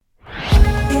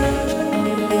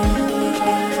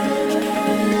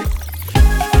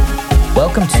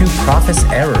Prophet's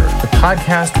Error, the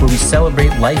podcast where we celebrate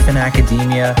life in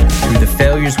academia through the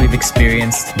failures we've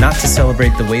experienced, not to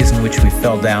celebrate the ways in which we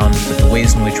fell down, but the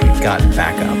ways in which we've gotten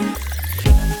back up.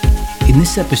 In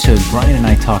this episode, Brian and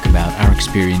I talk about our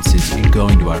experiences in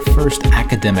going to our first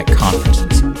academic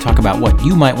conferences. We talk about what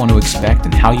you might want to expect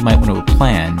and how you might want to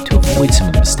plan to avoid some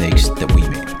of the mistakes that we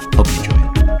made. Hope you enjoy it.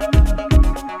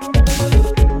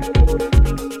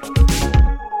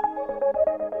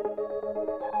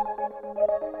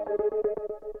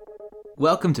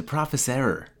 Welcome to Prophet's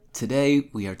Error. Today,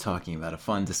 we are talking about a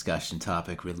fun discussion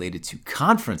topic related to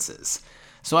conferences.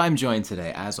 So I'm joined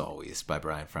today, as always, by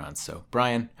Brian Franz. So,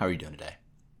 Brian, how are you doing today?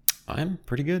 I'm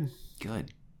pretty good.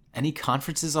 Good. Any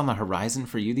conferences on the horizon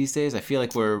for you these days? I feel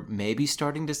like we're maybe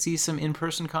starting to see some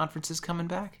in-person conferences coming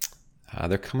back.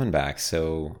 They're coming back.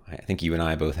 So I think you and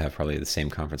I both have probably the same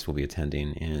conference we'll be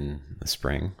attending in the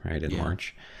spring, right, in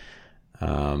March.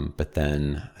 But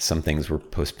then some things were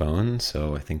postponed.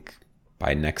 So I think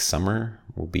by next summer,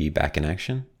 we'll be back in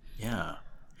action. Yeah.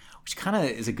 Which kind of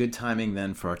is a good timing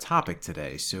then for our topic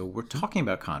today. So we're talking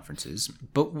about conferences,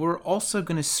 but we're also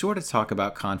going to sort of talk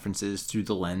about conferences through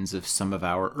the lens of some of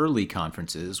our early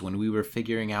conferences when we were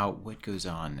figuring out what goes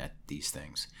on at these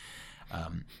things.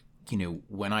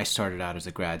 When I started out as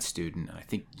a grad student, and I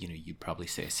think, you'd probably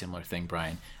say a similar thing,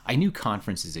 Brian, I knew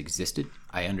conferences existed.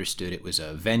 I understood it was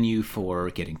a venue for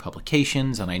getting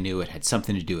publications, and I knew it had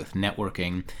something to do with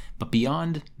networking. But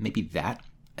beyond maybe that,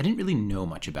 I didn't really know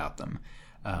much about them.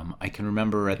 I can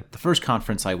remember at the first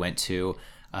conference I went to,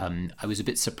 I was a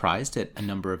bit surprised at a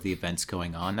number of the events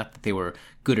going on. Not that they were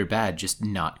good or bad, just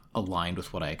not aligned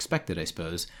with what I expected, I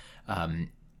suppose. And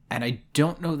I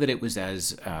don't know that it was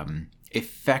as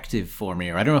effective for me,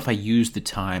 or I don't know if I used the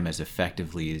time as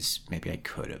effectively as maybe I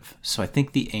could have. So I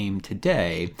think the aim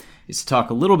today is to talk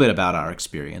a little bit about our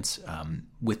experience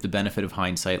with the benefit of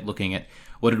hindsight, looking at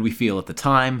what did we feel at the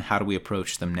time, how do we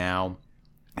approach them now,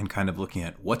 and kind of looking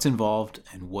at what's involved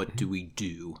and what do we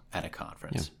do at a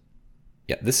conference.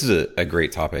 Yeah, this is a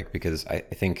great topic because I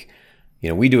think,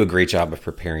 we do a great job of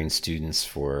preparing students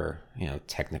for,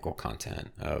 technical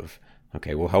content of,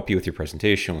 okay, we'll help you with your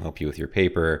presentation, we'll help you with your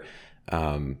paper.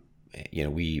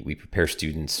 We prepare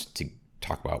students to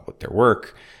talk about their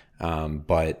work,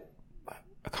 but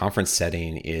a conference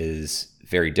setting is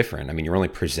very different. I mean, you're only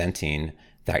presenting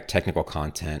that technical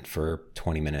content for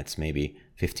 20 minutes, maybe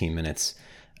 15 minutes.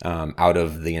 Out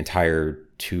of the entire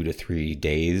 2 to 3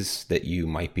 days that you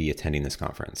might be attending this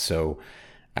conference. So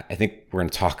I think we're going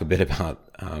to talk a bit about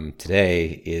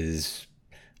today is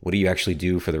what do you actually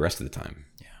do for the rest of the time?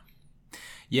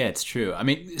 Yeah, it's true. I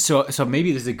mean, so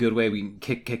maybe this is a good way we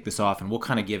can kick this off, and we'll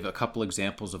kind of give a couple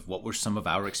examples of what were some of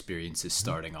our experiences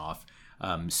starting off.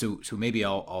 So maybe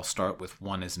I'll start with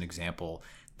one as an example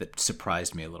that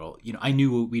surprised me a little. I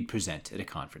knew we'd present at a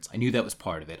conference. I knew that was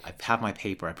part of it. I have my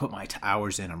paper. I put my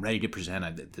hours in. I'm ready to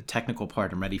present. The technical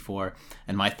part I'm ready for.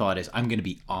 And my thought is I'm going to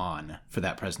be on for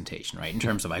that presentation, right? In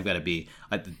terms of I've got to be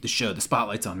the show, the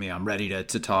spotlight's on me. I'm ready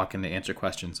to talk and to answer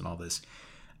questions and all this.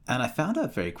 And I found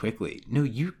out very quickly, no,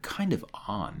 you're kind of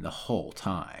on the whole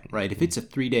time, right? If it's a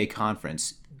 3-day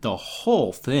conference, the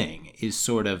whole thing is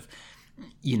sort of,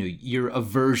 you're a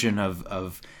version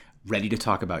of ready to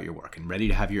talk about your work and ready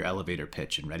to have your elevator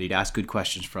pitch and ready to ask good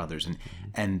questions for others.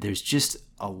 And there's just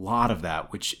a lot of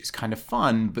that, which is kind of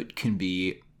fun, but can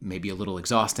be maybe a little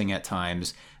exhausting at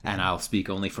times. And I'll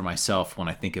speak only for myself when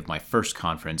I think of my first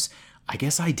conference. I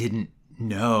guess I didn't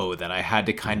know that I had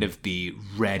to kind of be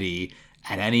ready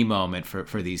at any moment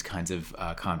for these kinds of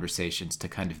conversations to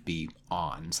kind of be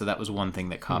on. So that was one thing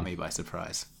that caught me by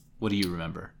surprise. What do you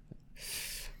remember?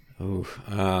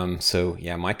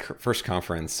 My first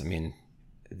conference, I mean,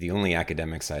 the only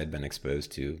academics I had been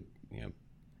exposed to,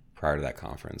 prior to that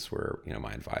conference were,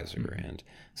 my advisor and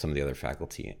some of the other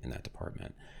faculty in that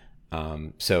department.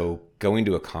 So going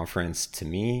to a conference, to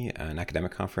me, an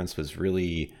academic conference was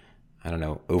really,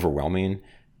 overwhelming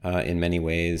in many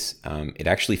ways. It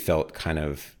actually felt kind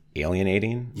of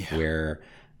alienating where,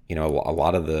 a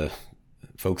lot of the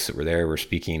folks that were there were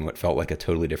speaking what felt like a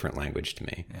totally different language to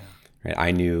me. Yeah. Right?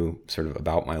 I knew sort of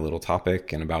about my little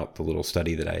topic and about the little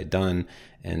study that I had done,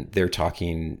 and they're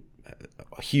talking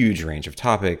a huge range of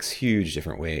topics, huge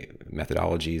different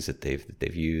methodologies that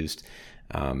they've used,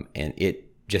 and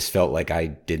it just felt like I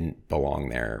didn't belong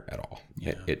there at all.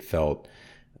 Yeah. It felt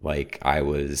like I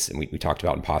was, and we talked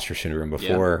about imposter syndrome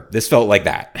before. Yeah. This felt like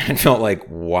that. It felt like,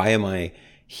 why am I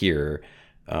here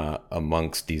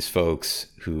amongst these folks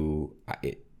who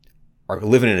are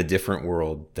living in a different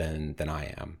world than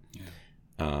I am?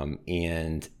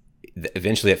 And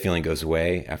eventually that feeling goes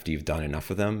away after you've done enough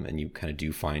of them and you kind of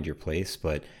do find your place.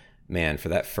 But man, for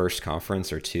that first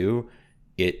conference or two,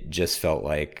 it just felt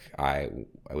like I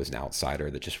was an outsider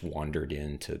that just wandered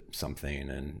into something,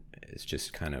 and it's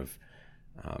just kind of,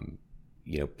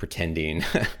 pretending,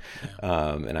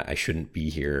 and I shouldn't be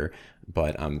here,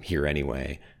 but I'm here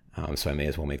anyway. So I may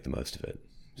as well make the most of it.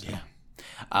 So. Yeah.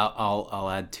 I'll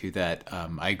add to that.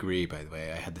 I agree, by the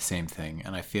way. I had the same thing.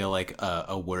 And I feel like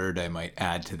a word I might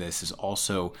add to this is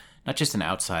also not just an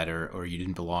outsider or you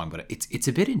didn't belong, but it's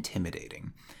a bit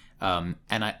intimidating. And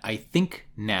I think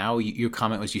now your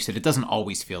comment was, you said it doesn't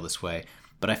always feel this way,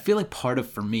 but I feel like part of,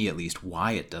 for me at least,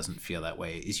 why it doesn't feel that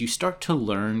way is you start to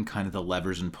learn kind of the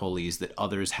levers and pulleys that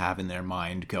others have in their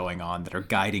mind going on that are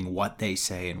guiding what they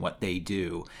say and what they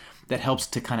do. That helps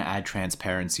to kind of add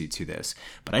transparency to this.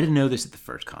 But I didn't know this at the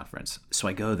first conference. So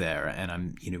I go there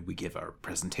and we give our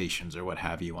presentations or what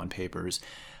have you on papers.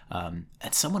 And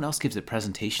someone else gives a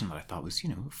presentation that I thought was,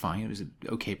 fine. It was an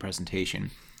okay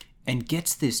presentation. And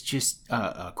gets this just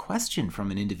a question from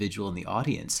an individual in the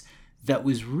audience that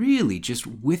was really just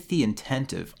with the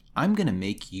intent of, I'm going to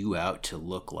make you out to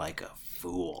look like a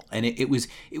fool. And it was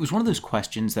one of those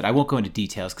questions that I won't go into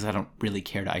details because I don't really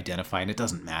care to identify, and it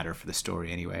doesn't matter for the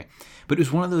story anyway. But it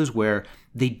was one of those where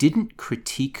they didn't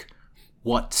critique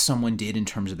what someone did in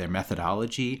terms of their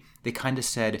methodology. They kind of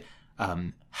said,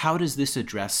 how does this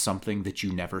address something that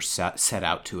you never set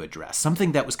out to address?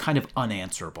 Something that was kind of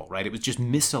unanswerable, right? It was just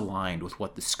misaligned with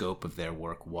what the scope of their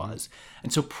work was.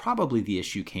 And so probably the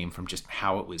issue came from just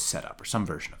how it was set up or some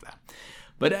version of that.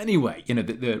 But anyway,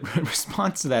 the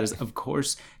response to that is, of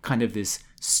course, kind of this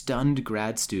stunned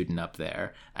grad student up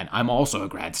there. And I'm also a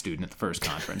grad student at the first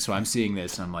conference. So I'm seeing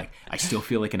this and I'm like, I still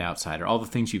feel like an outsider. All the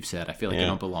things you've said, I feel like I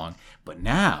don't belong. But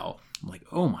now I'm like,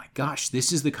 oh my gosh,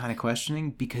 this is the kind of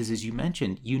questioning, because as you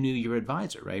mentioned, you knew your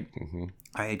advisor, right? Mm-hmm.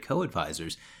 I had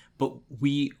co-advisors, but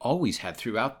we always had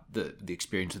throughout the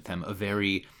experience with them a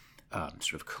very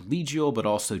sort of collegial, but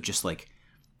also just like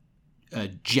a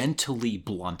gently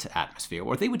blunt atmosphere,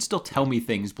 or they would still tell me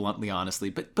things bluntly, honestly,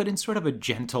 but in sort of a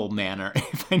gentle manner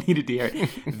if I needed to hear it.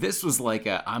 This was like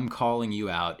I'm calling you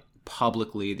out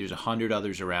publicly. There's 100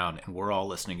 others around, and we're all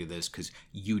listening to this because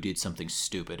you did something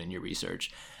stupid in your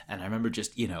research. And I remember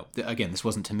just, again, this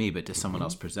wasn't to me, but to someone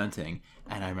else presenting.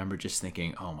 And I remember just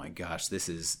thinking, oh my gosh, this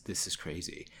is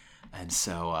crazy. And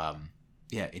so,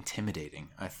 intimidating,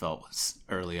 I felt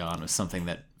early on was something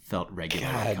that felt regular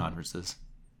at conferences.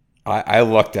 I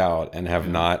lucked out and I've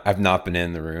not been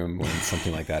in the room when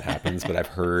something like that happens, but I've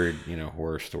heard,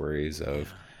 horror stories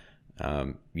of,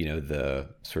 the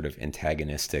sort of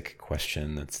antagonistic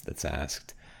question that's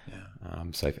asked. Yeah.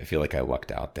 So I feel like I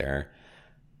lucked out there.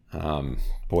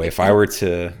 If I were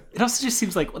to, it also just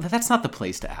seems like, well, that's not the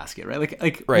place to ask it, right?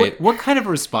 Like, right. What kind of a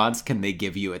response can they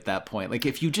give you at that point? Like,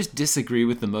 if you just disagree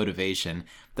with the motivation,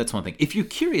 that's one thing. If you're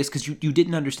curious because you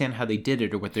didn't understand how they did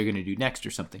it or what they're going to do next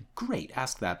or something, great,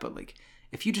 ask that. But like,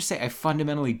 if you just say, I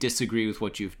fundamentally disagree with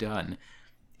what you've done,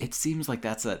 it seems like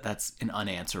that's an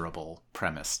unanswerable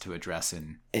premise to address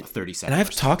in 30 seconds. And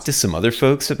I've talked to some other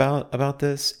folks about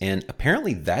this, and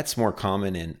apparently that's more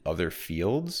common in other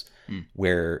fields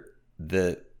where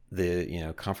the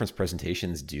conference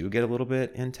presentations do get a little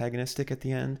bit antagonistic at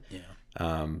the end.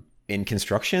 Yeah. In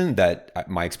construction, that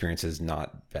my experience has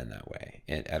not been that way.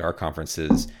 And at our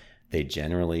conferences, they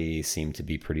generally seem to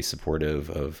be pretty supportive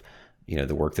of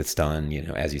the work that's done.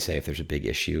 As you say, if there's a big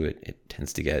issue, it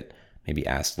tends to get maybe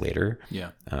asked later. Yeah.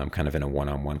 Kind of in a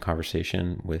one-on-one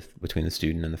conversation between the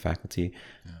student and the faculty.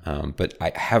 Yeah. But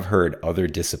I have heard other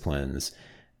disciplines.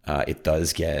 It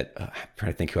does get. I'm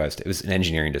trying to think who it was an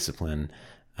engineering discipline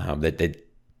that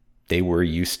they were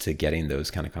used to getting those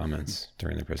kind of comments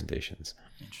during their presentations.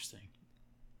 Interesting.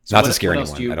 So not to scare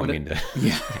anyone. I don't mean to.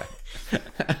 Yeah.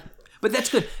 But that's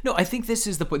good. No, I think this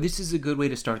is the point. This is a good way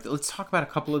to start. Let's talk about a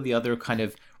couple of the other kind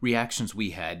of reactions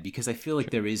we had, because I feel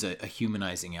like there is a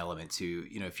humanizing element to,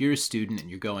 if you're a student and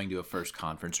you're going to a first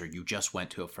conference, or you just went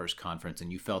to a first conference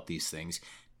and you felt these things,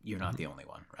 you're not the only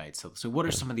one, right? So what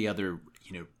are some of the other,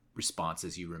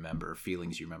 responses you remember,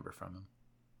 feelings you remember from them?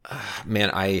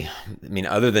 Man, I mean,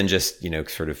 other than just,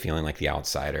 sort of feeling like the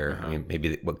outsider, I mean,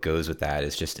 maybe what goes with that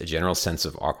is just a general sense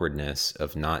of awkwardness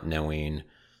of not knowing,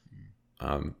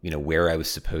 where I was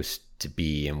supposed to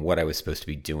be and what I was supposed to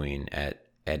be doing at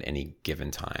any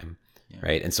given time. Yeah.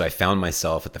 Right. And so I found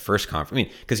myself at the first conference, I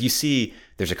mean, because you see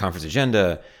there's a conference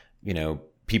agenda,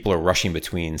 people are rushing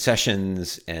between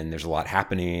sessions and there's a lot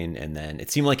happening. And then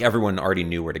it seemed like everyone already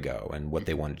knew where to go and what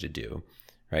they wanted to do.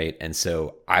 Right. And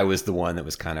so I was the one that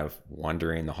was kind of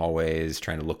wandering the hallways,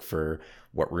 trying to look for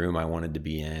what room I wanted to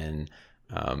be in.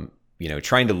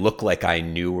 trying to look like I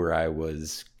knew where I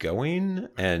was going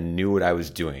and knew what I was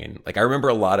doing. Like I remember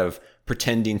a lot of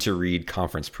pretending to read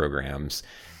conference programs,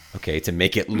 okay, to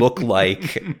make it look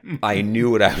like I knew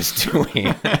what I was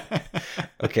doing.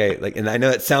 Okay, like, and I know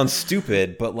it sounds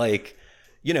stupid, but like,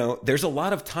 there's a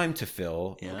lot of time to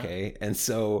fill. Yeah. Okay, and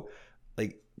so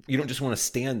like you don't just want to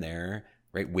stand there,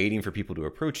 right, waiting for people to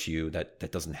approach you.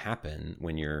 That doesn't happen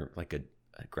when you're like a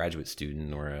graduate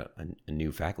student or a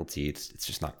new faculty. It's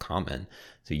just not common.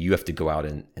 So you have to go out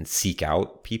and seek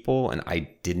out people. And I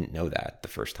didn't know that the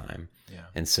first time. Yeah.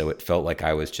 And so it felt like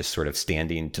I was just sort of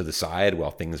standing to the side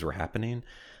while things were happening.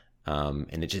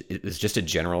 And it was just a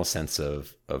general sense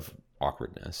of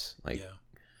awkwardness, like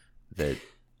that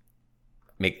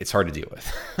it's hard to deal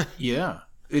with. Yeah,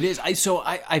 it is.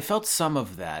 I felt some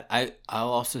of that. I'll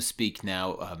also speak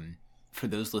now, for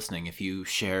those listening, if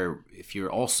you're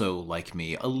also like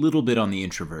me, a little bit on the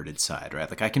introverted side, right?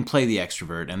 Like I can play the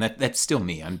extrovert, and that's still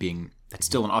me. That's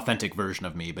still an authentic version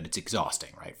of me, but it's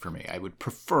exhausting, right? For me, I would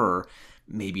prefer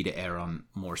maybe to err on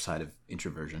more side of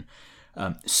introversion.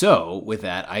 So with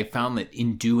that, I found that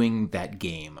in doing that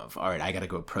game of, all right, I got to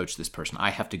go approach this person. I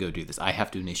have to go do this. I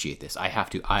have to initiate this. I have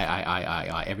to,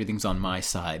 I, everything's on my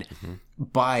side. Mm-hmm.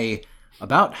 By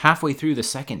about halfway through the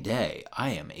second day,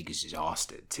 I am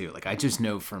exhausted too. Like I just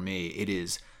know for me, it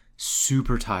is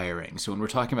super tiring. So when we're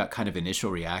talking about kind of initial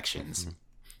reactions, mm-hmm.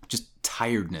 just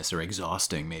tiredness or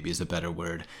exhausting maybe is a better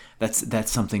word.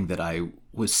 That's something that I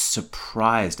was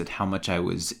surprised at how much I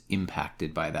was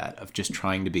impacted by that, of just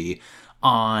trying to be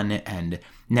on and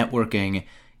networking.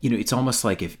 It's almost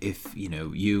like if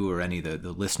you or any of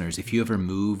the listeners, if you ever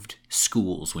moved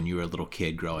schools when you were a little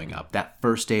kid growing up, that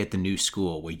first day at the new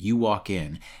school where you walk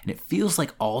in and it feels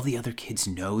like all the other kids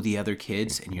know the other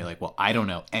kids, and you're like, well, I don't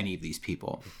know any of these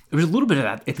people. There was a little bit of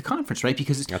that at the conference, right?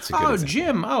 Because it's, oh,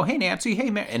 Jim, oh, hey, Nancy, hey,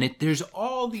 Mary. And there's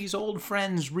all these old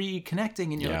friends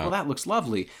reconnecting, and you're like, well, that looks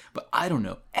lovely, but I don't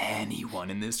know anyone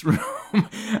in this room.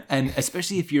 And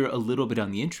especially if you're a little bit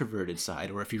on the introverted side,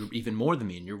 or if you're even more than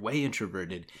me and you're way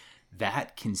introverted,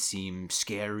 that can seem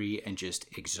scary and just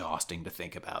exhausting to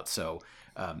think about. So,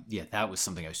 that was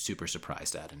something I was super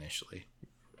surprised at initially.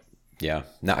 Yeah.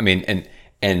 No, I mean,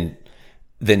 and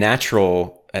the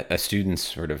natural, a student's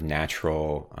sort of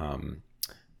natural,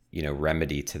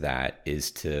 remedy to that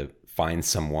is to find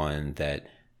someone that,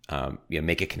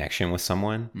 make a connection with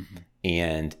someone,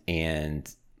 mm-hmm.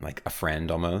 and like a friend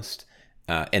almost.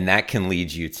 And that can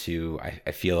lead you to,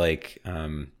 I feel like,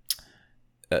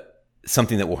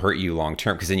 something that will hurt you long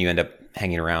term, because then you end up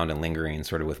hanging around and lingering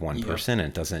sort of with one person, and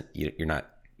it doesn't, you're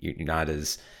not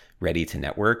as ready to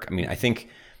network. I mean, I think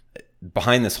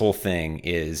behind this whole thing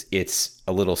is it's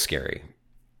a little scary,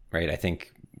 right? I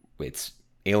think it's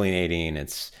alienating,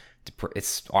 it's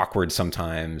awkward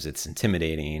sometimes, it's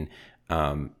intimidating,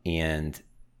 and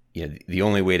the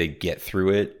only way to get through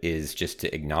it is just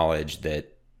to acknowledge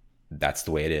that that's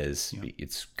the way it is. Yeah.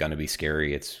 It's gonna be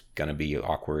scary, it's gonna be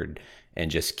awkward, and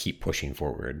just keep pushing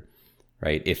forward,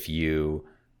 right? If you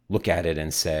look at it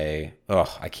and say,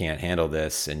 oh, I can't handle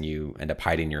this, and you end up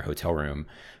hiding in your hotel room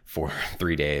for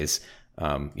 3 days,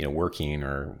 working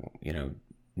or,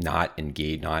 not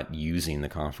engaged, not using the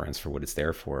conference for what it's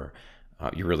there for,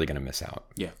 you're really going to miss out.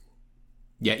 Yeah.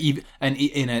 Yeah, even and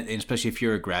especially if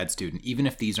you're a grad student, even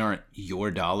if these aren't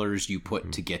your dollars you put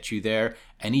mm-hmm. to get you there,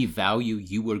 any value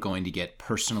you are going to get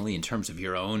personally in terms of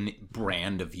your own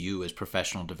brand of you as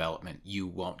professional development, you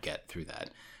won't get through that.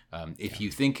 If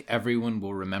you think everyone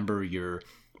will remember your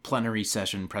plenary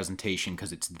session presentation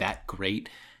because it's that great,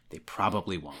 they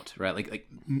probably won't, right? Like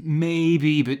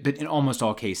maybe, but in almost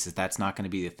all cases, that's not going to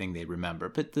be the thing they remember.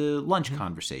 But the lunch mm-hmm.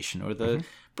 conversation or the mm-hmm.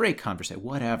 break conversation,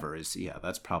 whatever is,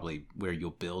 that's probably where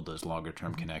you'll build those longer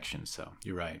term mm-hmm. connections. So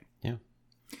you're right. Yeah.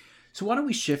 So why don't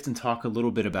we shift and talk a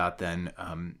little bit about then,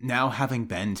 now having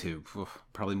been to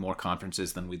probably more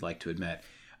conferences than we'd like to admit,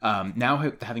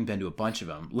 now having been to a bunch of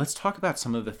them, let's talk about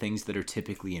some of the things that are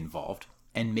typically involved.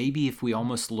 And maybe if we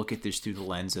almost look at this through the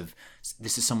lens of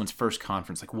this is someone's first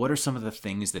conference, like what are some of the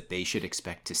things that they should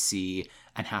expect to see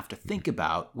and have to think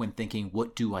about when thinking,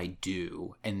 what do I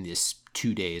do in this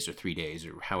 2 days or 3 days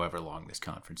or however long this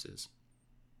conference is?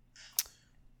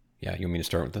 Yeah, you want me to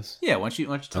start with this? Yeah, why don't you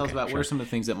tell us about what are some of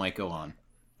the things that might go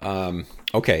on?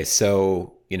 Okay,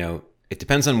 so it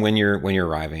depends on when you're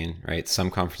arriving, right?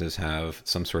 Some conferences have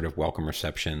some sort of welcome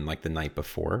reception like the night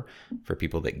before for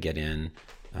people that get in.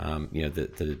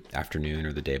 The afternoon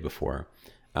or the day before.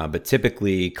 But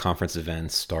typically conference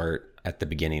events start at the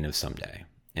beginning of some day,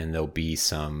 and there'll be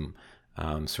some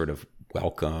sort of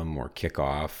welcome or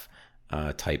kickoff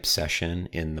type session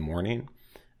in the morning.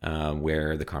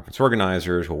 where the conference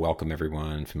organizers will welcome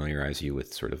everyone, familiarize you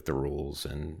with sort of the rules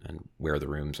and where the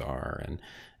rooms are and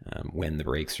when the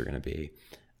breaks are going to be.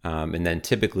 And then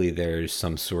typically there's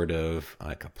some sort of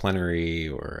like a plenary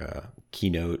or a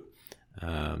keynote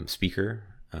speaker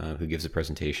who gives a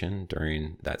presentation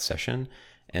during that session.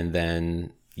 And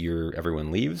then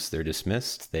everyone leaves, they're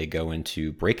dismissed. They go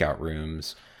into breakout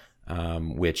rooms,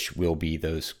 which will be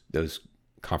those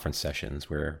conference sessions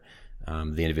where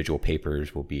the individual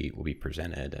papers will be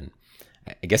presented. And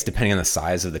I guess depending on the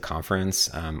size of the conference,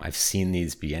 I've seen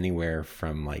these be anywhere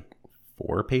from like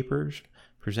 4 papers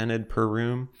presented per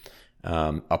room,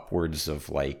 upwards of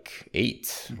like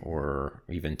 8 or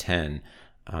even 10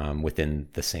 within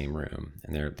the same room.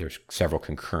 And there's several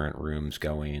concurrent rooms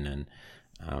going, and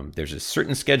there's a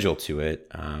certain schedule to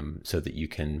it so that you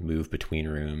can move between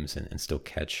rooms and still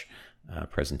catch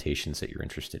presentations that you're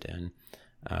interested in.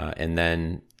 And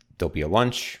then there'll be a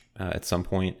lunch at some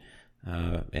point,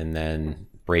 and then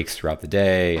breaks throughout the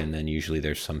day. And then usually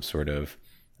there's some sort of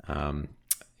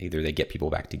either they get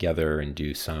people back together and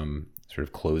do some sort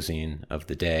of closing of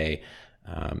the day,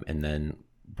 and then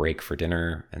break for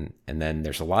dinner. And then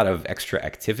there's a lot of extra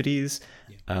activities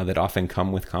that often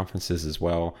come with conferences as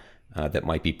well, that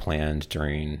might be planned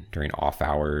during off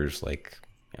hours, like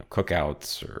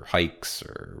cookouts or hikes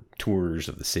or tours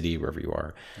of the city, wherever you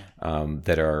are,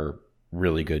 that are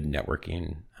really good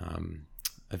networking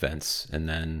events. And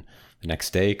then the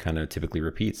next day kind of typically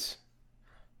repeats.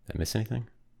 Did I miss anything?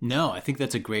 No, I think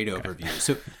that's a great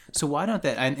overview. So why don't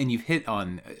that, and you've hit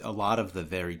on a lot of the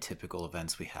very typical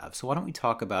events we have. So why don't we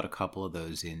talk about a couple of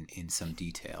those in some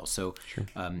detail? So sure.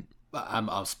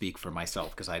 I'll speak for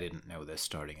myself because I didn't know this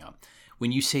starting up.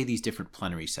 When you say these different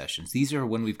plenary sessions, these are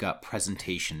when we've got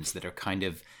presentations that are kind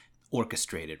of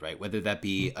orchestrated, right? Whether that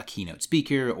be a keynote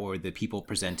speaker or the people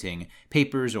presenting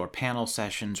papers or panel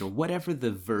sessions or whatever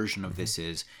the version of this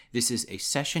is a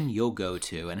session you'll go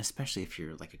to, and especially if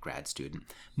you're like a grad student,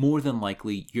 more than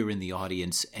likely you're in the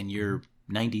audience and you're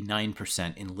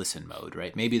 99% in listen mode,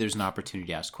 right? Maybe there's an opportunity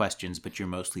to ask questions, but you're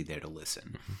mostly there to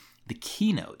listen. The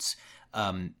keynotes,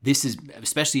 this is,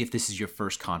 especially if this is your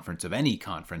first conference of any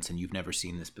conference and you've never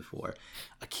seen this before,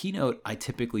 a keynote I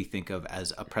typically think of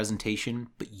as a presentation,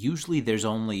 but usually there's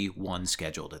only one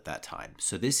scheduled at that time.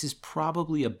 So this is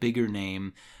probably a bigger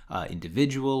name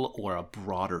individual or a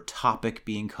broader topic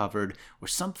being covered or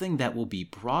something that will be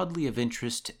broadly of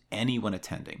interest to anyone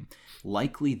attending.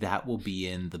 Likely that will be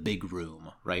in the big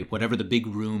room, right? Whatever the big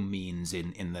room means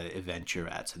in the event you're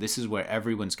at. So this is where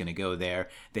everyone's going to go there.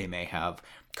 They may have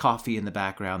coffee in the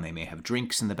background. They may have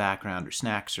drinks in the background or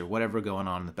snacks or whatever going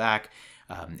on in the back.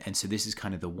 And so this is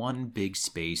kind of the one big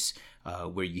space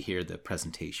where you hear the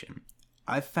presentation.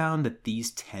 I've found that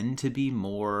these tend to be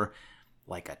more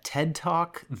like a TED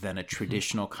Talk than a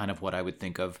traditional kind of what I would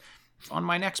think of on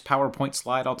my next PowerPoint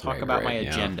slide. I'll talk about my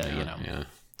agenda, Yeah.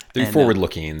 They're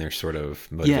forward-looking. They're sort of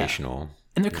motivational.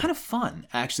 And they're kind of fun,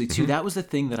 actually, too. That was the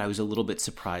thing that I was a little bit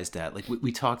surprised at. Like,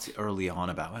 we talked early on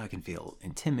about, well, it can feel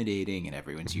intimidating and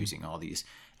everyone's using all these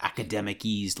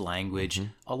academic-eased language.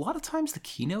 A lot of times the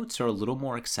keynotes are a little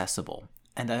more accessible.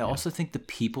 And I also think the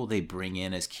people they bring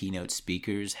in as keynote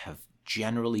speakers have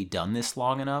generally done this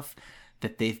long enough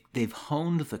that they've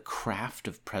honed the craft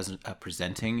of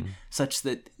presenting such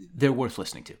that they're worth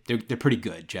listening to. They're pretty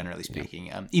good, generally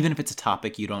speaking. Even if it's a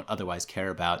topic you don't otherwise care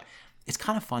about, it's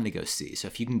kind of fun to go see. So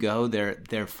if you can go,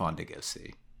 they're fun to go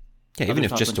see. Yeah, even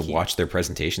if just to watch their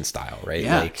presentation style, right?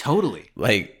 Yeah, totally.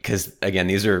 Like, because again,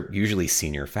 these are usually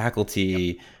senior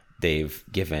faculty. Yep.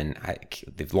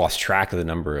 They've lost track of the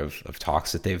number of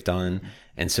talks that they've done.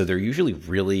 And so they're usually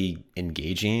really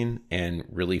engaging and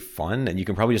really fun. And you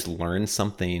can probably just learn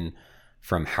something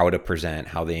from how to present,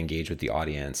 how they engage with the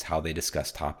audience, how they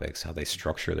discuss topics, how they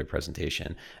structure their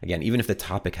presentation. Again, even if the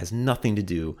topic has nothing to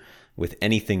do with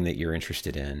anything that you're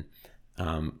interested in,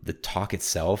 the talk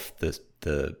itself,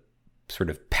 the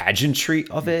sort of pageantry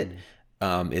of it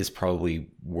is probably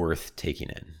worth taking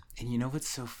in. And you know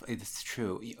what's it's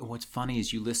true. What's funny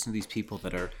is you listen to these people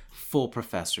that are full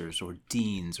professors or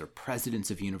deans or presidents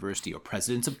of university or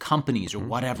presidents of companies or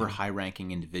whatever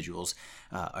high-ranking individuals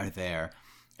are there.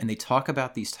 And they talk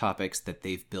about these topics that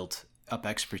they've built up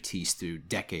expertise through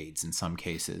decades in some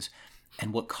cases.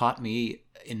 And what caught me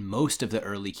in most of the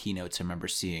early keynotes I remember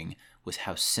seeing was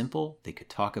how simple they could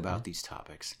talk about these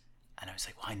topics. And I was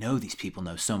like, well, I know these people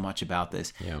know so much about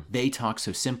this. Yeah. They talk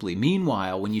so simply.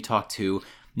 Meanwhile, when you talk to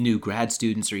new grad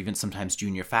students or even sometimes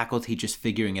junior faculty just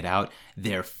figuring it out,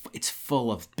 it's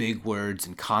full of big words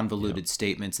and convoluted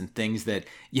statements and things that,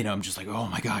 I'm just like, oh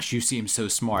my gosh, you seem so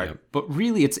smart. Yep. But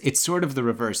really, it's sort of the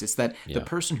reverse. It's that the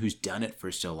person who's done it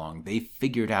for so long, they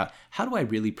figured out, how do I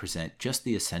really present just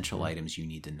the essential items you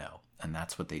need to know? And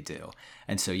that's what they do.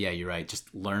 And so, yeah, you're right.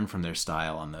 Just learn from their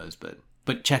style on those. But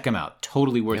check them out.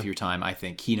 Totally worth your time. I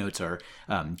think keynotes are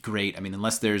great. I mean,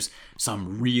 unless there's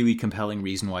some really compelling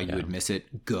reason why you would miss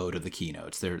it, go to the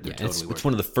keynotes. They're totally worth it. It's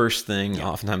one of the first thing,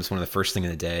 oftentimes one of the first thing in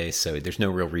the day. So there's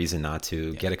no real reason not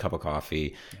to get a cup of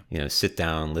coffee, sit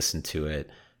down, listen to it.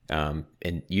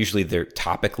 And usually they're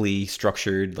topically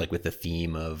structured, like with the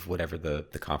theme of whatever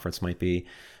the conference might be.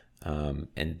 And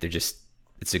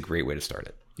it's a great way to start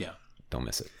it. Yeah. Don't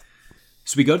miss it.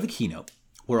 So we go to the keynote.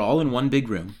 We're all in one big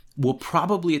room. We'll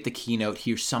probably at the keynote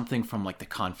hear something from like the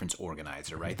conference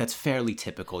organizer, right? That's fairly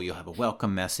typical. You'll have a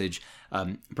welcome message.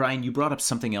 Brian, you brought up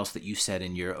something else that you said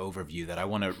in your overview that I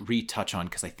want to retouch on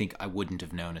because I think I wouldn't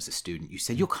have known as a student. You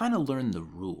said you'll kind of learn the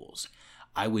rules.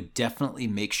 I would definitely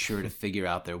make sure to figure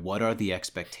out what are the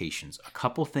expectations. A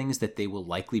couple things that they will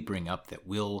likely bring up that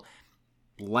will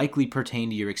likely pertain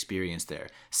to your experience there.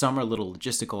 Some are little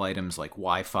logistical items like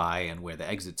Wi-Fi and where the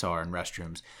exits are and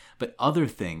restrooms, but other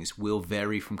things will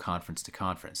vary from conference to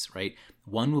conference, right?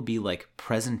 One will be like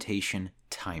presentation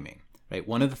timing, right?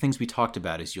 One of the things we talked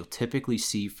about is you'll typically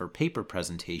see for paper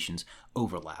presentations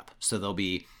overlap. So there'll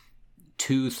be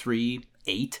 2, 3,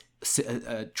 8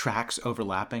 tracks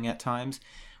overlapping at times.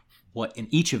 What in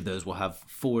each of those will have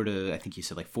 4 to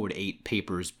 8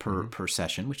 papers per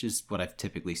session, which is what I've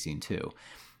typically seen too.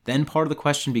 Then part of the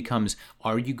question becomes,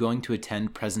 are you going to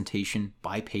attend presentation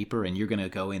by paper and you're going to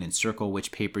go in and circle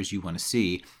which papers you want to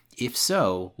see? If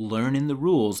so, learn in the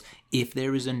rules. If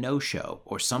there is a no-show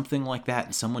or something like that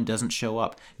and someone doesn't show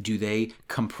up, do they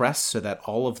compress so that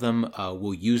all of them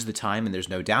will use the time and there's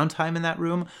no downtime in that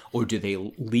room? Or do they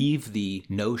leave the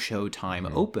no-show time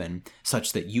open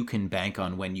such that you can bank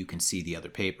on when you can see the other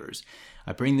papers?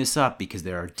 I bring this up because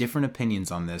there are different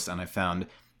opinions on this, and I found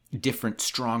different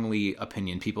strongly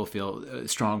opinion. People feel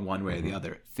strong one way or the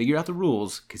other. Figure out the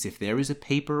rules, because if there is a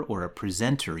paper or a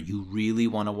presenter you really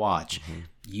want to watch,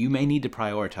 you may need to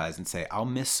prioritize and say, I'll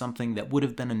miss something that would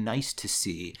have been nice to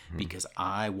see because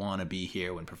I want to be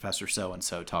here when Professor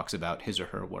so-and-so talks about his or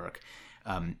her work.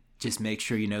 Just make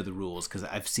sure you know the rules, because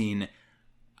I've seen...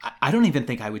 I don't even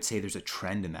think I would say there's a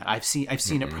trend in that. I've seen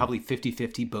it probably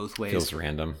 50-50 both ways. Feels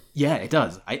random. Yeah, it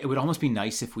does. It would almost be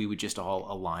nice if we would just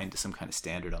all align to some kind of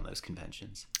standard on those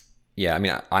conventions. Yeah, I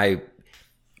mean, I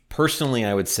personally,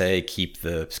 I would say keep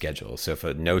the schedule. So if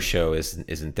a no-show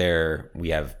isn't there, we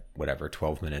have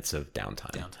 12 minutes of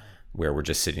downtime where we're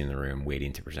just sitting in the room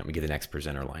waiting to present. We get the next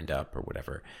presenter lined up or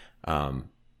whatever.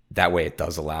 That way it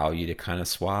does allow you to kind of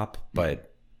swap, but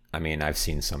I mean, I've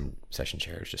seen some session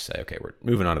chairs just say, okay, we're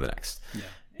moving on to the next. Yeah.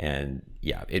 And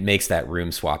yeah, it makes that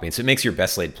room swapping. So it makes your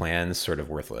best laid plans sort of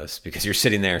worthless because you're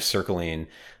sitting there circling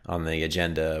on the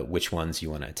agenda which ones you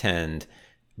want to attend,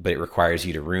 but it requires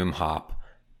you to room hop,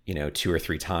 2 or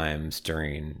 3 times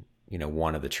during,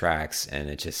 one of the tracks. And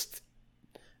it just,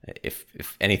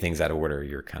 if anything's out of order,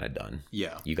 you're kind of done.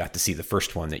 Yeah. You got to see the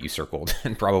first one that you circled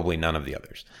and probably none of the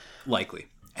others. Likely.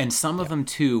 And some of them,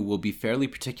 too, will be fairly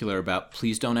particular about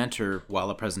please don't enter while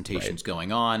a presentation's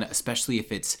going on, especially if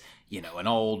it's, an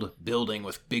old building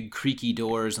with big creaky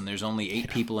doors and there's only 8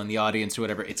 people in the audience or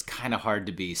whatever. It's kind of hard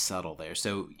to be subtle there.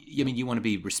 So, you want to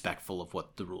be respectful of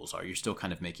what the rules are. You're still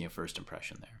kind of making a first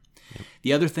impression there. Yep.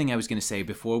 The other thing I was going to say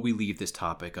before we leave this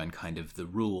topic on kind of the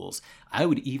rules, I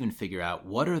would even figure out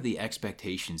what are the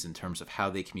expectations in terms of how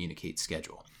they communicate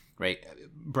schedule. Right?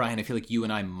 Brian, I feel like you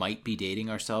and I might be dating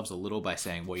ourselves a little by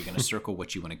saying, well, you're going to circle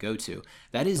what you want to go to.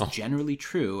 That is generally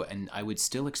true, and I would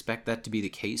still expect that to be the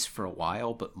case for a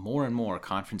while, but more and more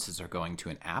conferences are going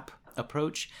to an app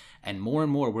approach, and more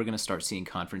we're going to start seeing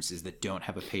conferences that don't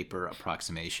have a paper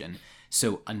approximation.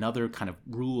 So another kind of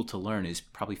rule to learn is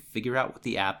probably figure out what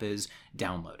the app is,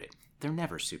 download it. They're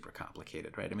never super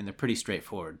complicated, right? I mean, they're pretty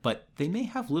straightforward, but they may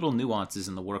have little nuances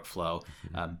in the workflow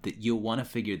that you'll want to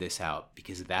figure this out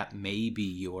because that may be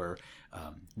your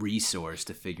resource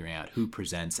to figuring out who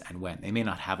presents and when. They may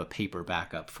not have a paper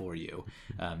backup for you.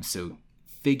 So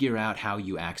figure out how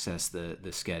you access the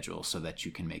schedule so that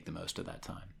you can make the most of that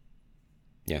time.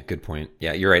 Yeah, good point.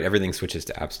 Yeah, you're right. Everything switches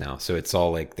to apps now. So it's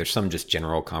all like there's some just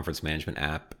general conference management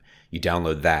app. You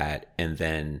download that and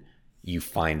then you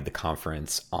find the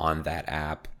conference on that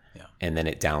app, and then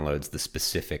it downloads the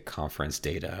specific conference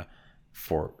data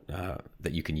for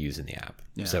that you can use in the app.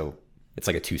 Yeah. So it's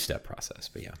like a 2-step process,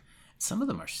 but yeah. Some of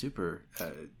them are super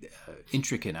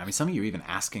intricate. I mean, some of you are even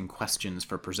asking questions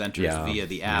for presenters via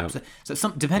the app. Yep. So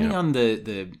some, depending on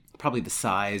the probably the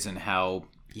size and how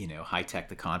high tech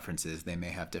the conference is, they may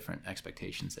have different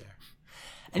expectations there.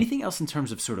 Anything else in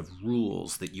terms of sort of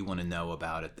rules that you want to know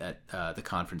about at the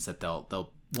conference that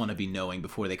they'll want to be knowing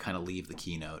before they kind of leave the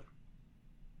keynote?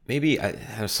 Maybe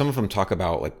some of them talk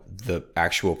about like the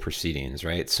actual proceedings,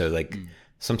 right? So like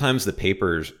sometimes the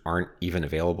papers aren't even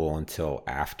available until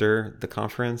after the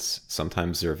conference.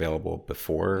 Sometimes they're available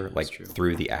before, like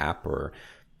through the app or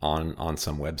on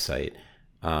some website.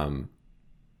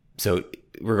 So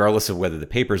regardless of whether the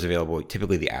paper is available,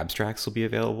 typically the abstracts will be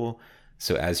available.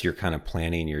 So as you're kind of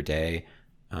planning your day,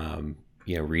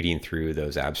 reading through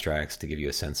those abstracts to give you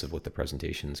a sense of what the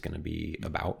presentation is going to be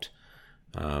about.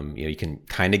 You can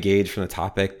kind of gauge from the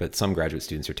topic, but some graduate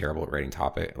students are terrible at writing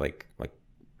like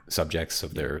subjects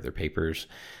of their papers,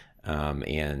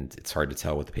 and it's hard to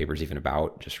tell what the paper is even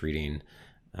about just reading,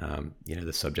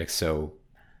 the subject. So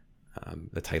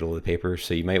the title of the paper.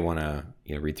 So you might want to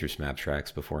read through some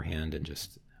abstracts beforehand and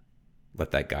just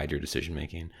let that guide your decision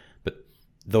making. But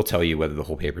they'll tell you whether the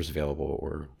whole paper is available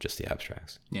or just the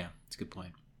abstracts. Yeah, that's a good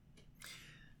point.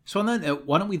 So on that,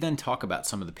 why don't we then talk about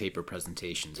some of the paper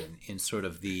presentations in sort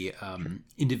of the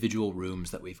individual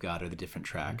rooms that we've got or the different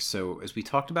tracks. So as we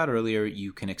talked about earlier,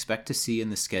 you can expect to see in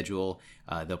the schedule,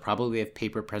 they'll probably have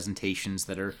paper presentations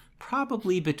that are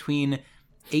probably between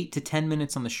 8 to 10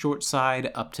 minutes on the short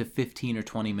side, up to 15 or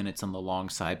 20 minutes on the long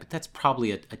side. But that's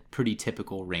probably a pretty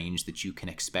typical range that you can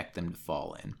expect them to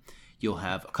fall in. You'll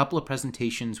have a couple of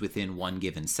presentations within one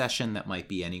given session that might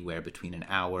be anywhere between an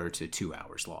hour to 2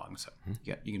 hours long. So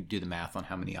you can do the math on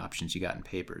how many options you got in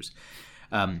papers.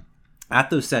 At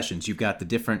those sessions, you've got the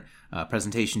different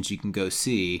presentations you can go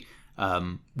see.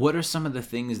 What are some of the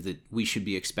things that we should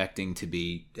be expecting to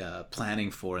be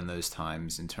planning for in those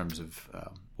times in terms of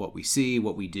what we see,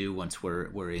 what we do once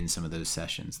we're in some of those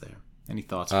sessions there? Any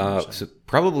thoughts? So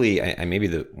probably maybe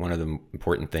one of the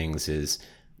important things is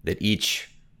that each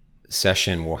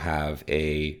session will have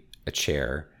a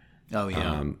chair. Oh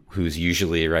yeah. Who's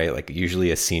usually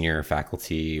usually a senior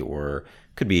faculty or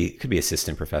could be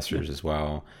assistant professors as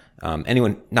well.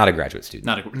 Anyone not a graduate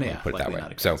student. Put it that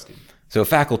way. So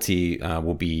faculty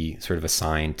will be sort of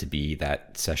assigned to be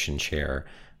that session chair,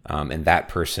 and that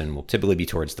person will typically be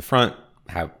towards the front,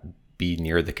 be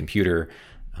near the computer,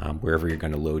 wherever you're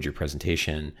going to load your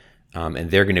presentation,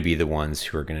 and they're going to be the ones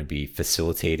who are going to be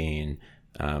facilitating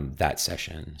that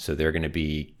session. So they're going to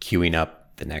be queuing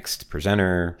up the next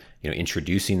presenter,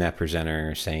 introducing that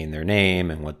presenter, saying their name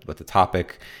and what the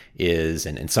topic is.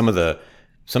 And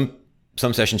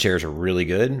some session chairs are really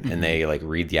good, and they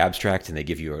read the abstract and they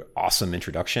give you an awesome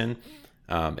introduction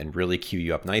and really queue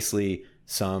you up nicely.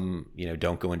 Some,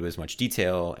 don't go into as much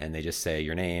detail and they just say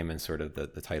your name and sort of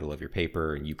the title of your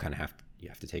paper, and you kind of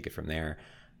have to take it from there.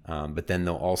 But then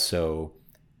they'll also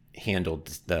handle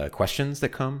the questions that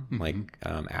come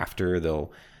after.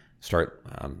 They'll start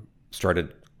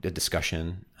a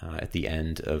discussion at the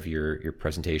end of your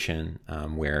presentation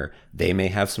where they may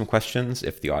have some questions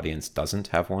if the audience doesn't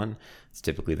have one. It's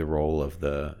typically the role of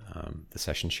the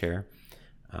session chair,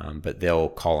 but they'll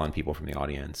call on people from the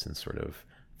audience and sort of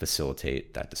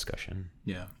facilitate that discussion.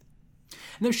 Yeah,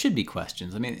 and there should be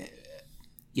questions. I mean,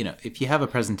 if you have a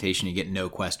presentation, you get no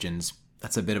questions,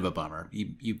 that's a bit of a bummer.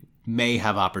 You may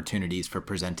have opportunities for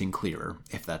presenting clearer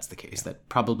if that's the case. That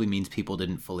probably means people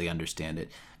didn't fully understand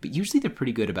it. But usually they're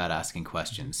pretty good about asking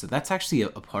questions. So that's actually a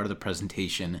part of the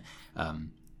presentation,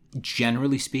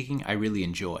 generally speaking, I really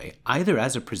enjoy. Either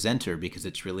as a presenter because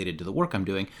it's related to the work I'm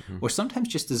doing, or sometimes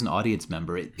just as an audience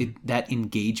member. That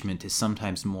engagement is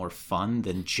sometimes more fun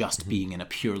than just being in a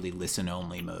purely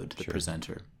listen-only mode to the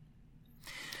presenter.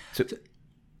 So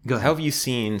go ahead. How have you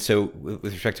seen, so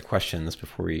with respect to questions,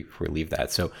 before we leave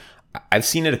that, so I've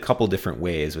seen it a couple different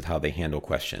ways with how they handle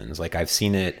questions. I've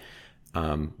seen it,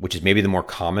 which is maybe the more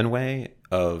common way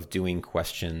of doing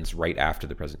questions right after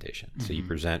the presentation. So you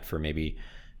present for maybe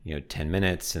 10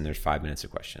 minutes and there's 5 minutes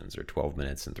of questions, or 12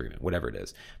 minutes and 3 minutes, whatever it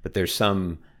is. But there's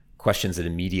some questions that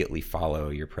immediately follow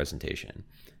your presentation.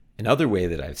 Another way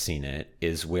that I've seen it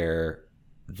is where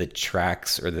the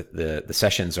tracks or the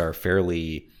sessions are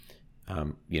fairly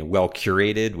well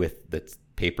curated with the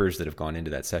papers that have gone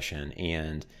into that session,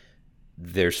 and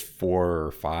there's 4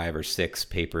 or 5 or 6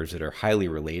 papers that are highly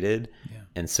related,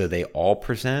 and so they all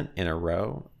present in a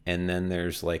row, and then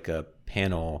there's a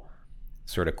panel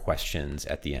sort of questions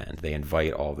at the end. They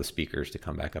invite all the speakers to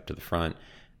come back up to the front,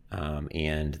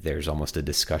 and there's almost a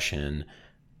discussion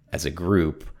as a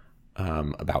group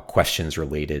about questions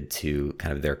related to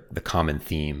kind of the common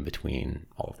theme between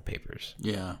all of the papers.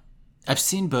 Yeah. I've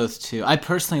seen both too. I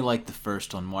personally like the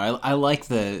first one more. I like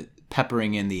the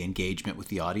peppering in the engagement with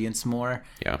the audience more.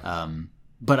 Yeah.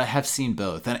 But I have seen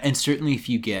both. And certainly if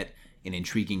you get an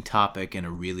intriguing topic and a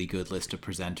really good list of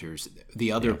presenters,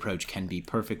 the other approach can be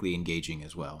perfectly engaging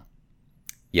as well.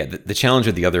 Yeah, the challenge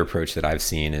with the other approach that I've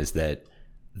seen is that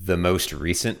the most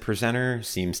recent presenter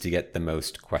seems to get the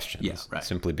most questions. Yeah, right.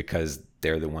 Simply because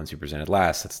they're the ones who presented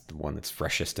last. That's the one that's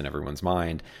freshest in everyone's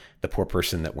mind. The poor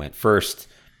person that went first,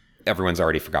 everyone's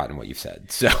already forgotten what you've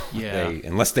said. So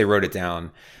unless they wrote it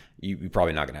down, you're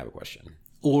probably not going to have a question.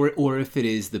 Or if it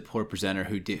is the poor presenter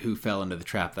who fell into the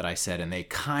trap that I said, and they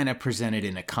kind of presented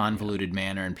in a convoluted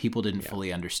manner and people didn't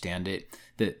fully understand it.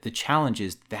 The challenge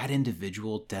is that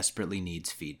individual desperately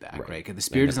needs feedback, right? Because the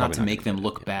spirit is not to make them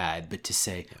look bad, but to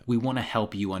say, we want to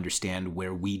help you understand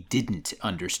where we didn't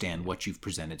understand what you've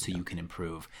presented so you can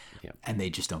improve. And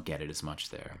they just don't get it as much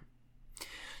there.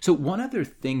 So one other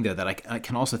thing, though, that I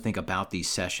can also think about these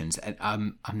sessions, and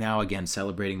I'm now, again,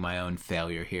 celebrating my own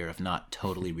failure here of not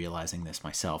totally realizing this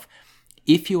myself.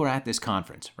 If you are at this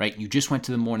conference, right, you just went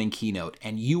to the morning keynote,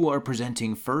 and you are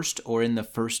presenting first or in the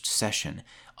first session,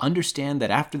 understand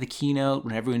that after the keynote,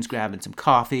 when everyone's grabbing some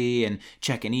coffee and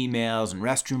checking emails and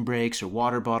restroom breaks or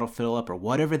water bottle fill up or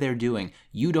whatever they're doing,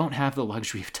 you don't have the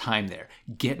luxury of time there.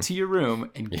 Get to your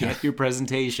room and get your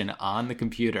presentation on the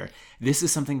computer. This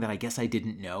is something that I guess I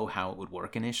didn't know how it would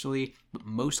work initially, but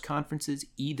most conferences,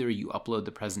 either you upload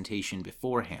the presentation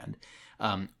beforehand,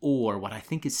 or what I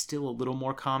think is still a little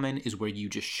more common is where you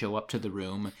just show up to the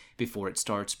room before it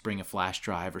starts, bring a flash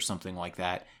drive or something like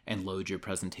that, and load your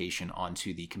presentation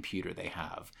onto the computer they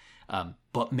have.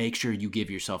 But make sure you give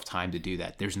yourself time to do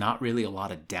that. There's not really a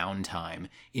lot of downtime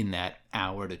in that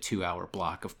hour to 2 hour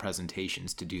block of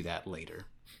presentations to do that later.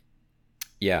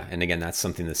 Yeah, and again, that's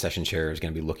something the session chair is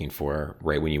going to be looking for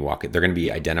right when you walk it. They're going to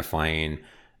be identifying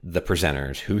the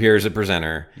presenters. Who here is a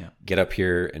presenter? Get up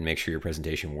here and make sure your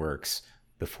presentation works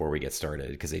before we get started,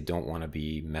 because they don't want to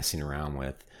be messing around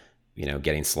with,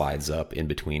 getting slides up in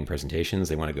between presentations.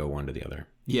 They want to go one to the other.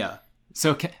 Yeah.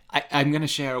 So I'm going to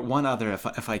share one other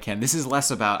if I can. This is less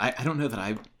about, I don't know that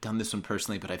I've done this one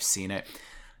personally, but I've seen it.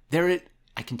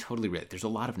 I can totally relate. There's a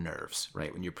lot of nerves,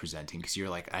 right, when you're presenting, because you're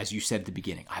like, as you said at the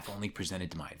beginning, I've only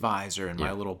presented to my advisor and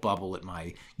my little bubble at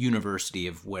my university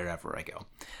of wherever I go.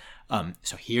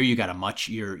 So here you got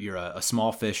you're a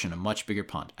small fish in a much bigger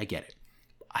pond. I get it.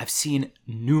 I've seen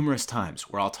numerous times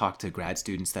where I'll talk to grad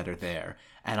students that are there,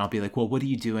 and I'll be like, well, what are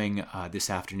you doing this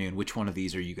afternoon? Which one of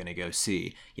these are you going to go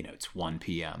see? It's 1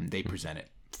 p.m. They present at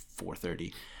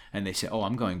 4:30, and they say, oh,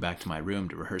 I'm going back to my room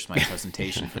to rehearse my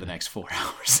presentation for the next 4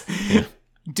 hours.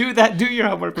 Do your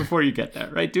homework before you get there,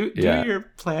 right? Do your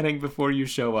planning before you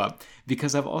show up,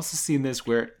 because I've also seen this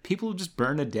where people just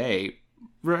burn a day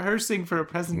rehearsing for a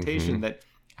presentation that,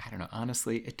 I don't know,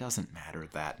 honestly, it doesn't matter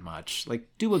that much. Like,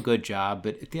 do a good job,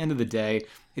 but at the end of the day,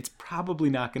 it's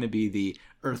probably not going to be the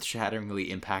earth-shatteringly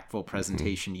impactful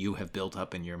presentation you have built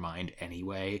up in your mind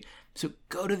anyway. So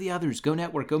go to the others, go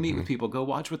network, go meet with people, go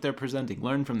watch what they're presenting,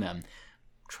 learn from them.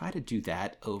 Try to do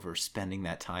that over spending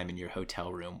that time in your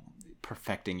hotel room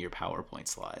perfecting your PowerPoint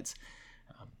slides.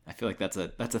 I feel like that's a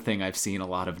thing I've seen a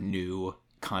lot of new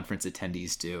conference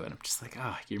attendees do, and I'm just like,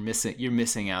 you're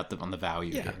missing out on the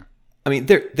value here. I mean,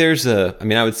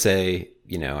 I would say,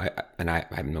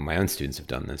 I know my own students have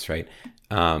done this, right?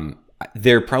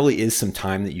 There probably is some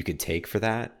time that you could take for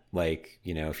that. Like,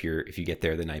 if you get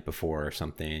there the night before or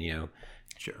something,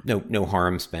 sure. No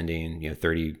harm spending,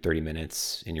 30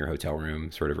 minutes in your hotel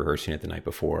room, sort of rehearsing it the night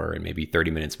before, and maybe 30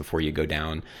 minutes before you go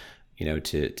down,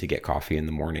 to get coffee in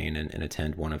the morning and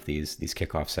attend one of these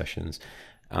kickoff sessions.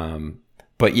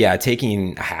 But yeah,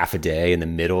 taking a half a day in the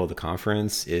middle of the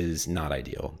conference is not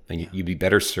ideal. And you'd be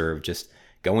better served just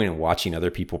going and watching other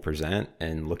people present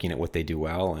and looking at what they do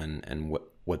well and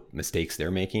what mistakes they're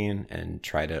making, and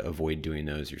try to avoid doing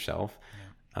those yourself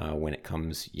when it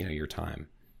comes, your time.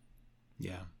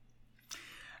 Yeah.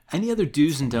 Any other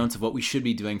do's and don'ts of what we should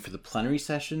be doing for the plenary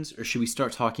sessions, or should we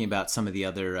start talking about some of the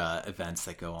other events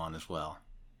that go on as well?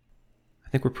 I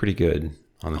think we're pretty good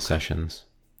on the sessions.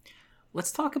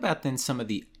 Let's talk about then some of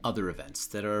the other events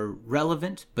that are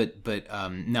relevant, but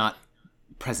not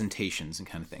presentations and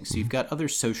kind of things. So you've got other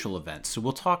social events. So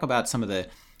we'll talk about some of the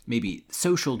maybe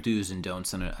social do's and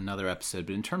don'ts in another episode.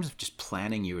 But in terms of just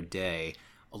planning your day,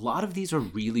 a lot of these are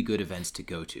really good events to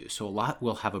go to. So a lot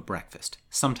will have a breakfast.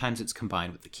 Sometimes it's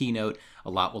combined with the keynote. A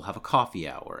lot will have a coffee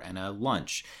hour and a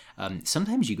lunch.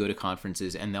 Sometimes you go to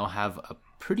conferences and they'll have a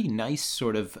pretty nice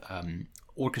sort of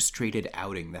orchestrated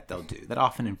outing that they'll do. That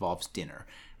often involves dinner,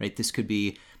 right? This could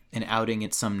be an outing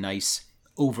at some nice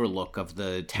overlook of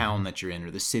the town that you're in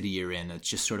or the city you're in. It's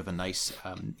just sort of a nice,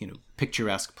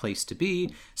 picturesque place to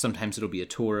be. Sometimes it'll be a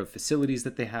tour of facilities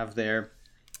that they have there.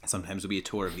 Sometimes it'll be a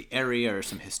tour of the area or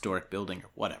some historic building or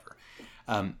whatever.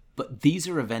 But these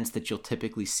are events that you'll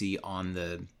typically see on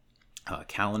the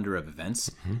calendar of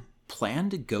events. Plan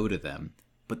to go to them.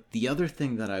 But the other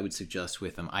thing that I would suggest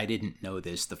with them, I didn't know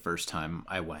this the first time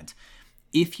I went.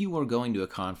 If you are going to a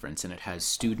conference and it has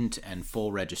student and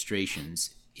full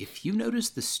registrations, if you notice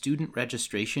the student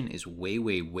registration is way,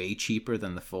 way, way cheaper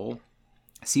than the full,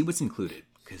 see what's included.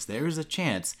 Because there is a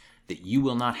chance that you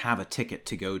will not have a ticket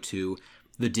to go to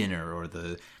the dinner or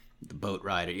the boat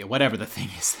ride or whatever the thing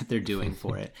is that they're doing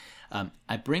for it.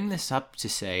 I bring this up to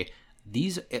say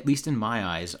these, at least in my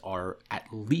eyes, are at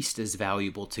least as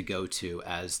valuable to go to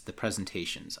as the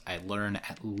presentations. I learn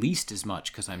at least as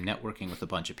much because I'm networking with a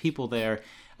bunch of people there.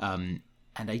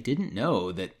 And I didn't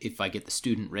know that if I get the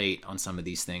student rate on some of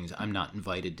these things, I'm not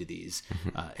invited to these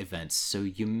events. So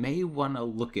you may want to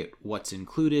look at what's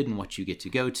included and what you get to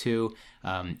go to.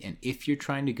 And if you're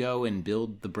trying to go and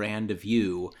build the brand of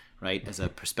you, right, as a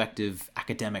prospective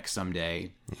academic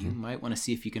someday, you might want to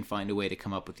see if you can find a way to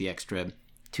come up with the extra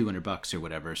 $200 or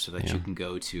whatever so that you can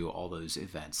go to all those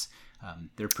events.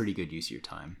 They're pretty good use of your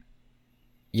time.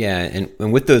 Yeah.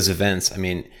 And with those events, I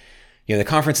mean, the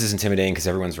conference is intimidating because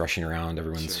everyone's rushing around,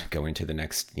 everyone's going to the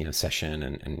next, session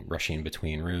and rushing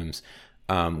between rooms.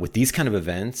 With these kind of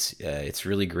events, it's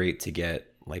really great to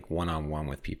get like one-on-one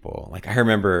with people. Like I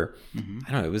remember,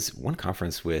 I don't know, it was one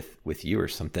conference with you or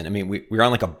something. I mean, we were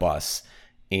on like a bus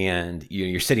and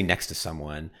you're sitting next to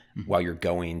someone while you're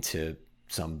going to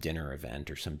some dinner event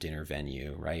or some dinner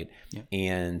venue, right? Yeah.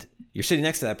 And you're sitting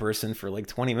next to that person for like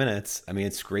 20 minutes. I mean,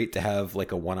 it's great to have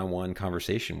like a one-on-one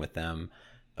conversation with them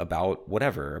about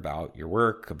whatever, about your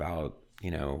work, about,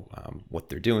 what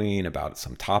they're doing, about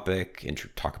some topic, and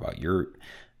talk about your,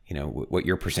 what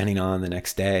you're presenting on the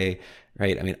next day,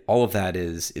 right? I mean, all of that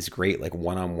is great, like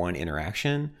one-on-one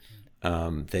interaction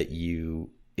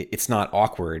it's not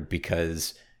awkward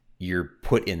because you're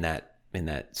put in that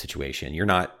situation. You're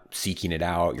not seeking it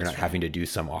out. You're not having to do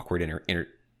some awkward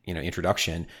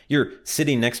introduction. You're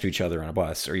sitting next to each other on a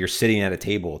bus, or you're sitting at a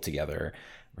table together,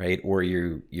 right? Or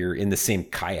you're in the same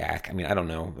kayak. I mean, I don't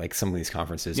know, like some of these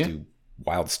conferences do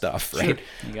wild stuff, right? Sure.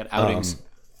 You got outings.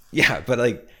 But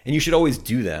and you should always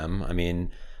do them. I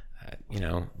mean,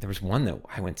 there was one that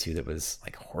I went to that was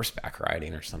like horseback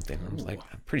riding or something. I was like,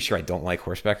 I'm pretty sure I don't like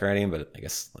horseback riding, but I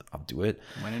guess I'll do it.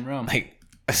 When in Rome.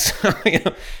 So,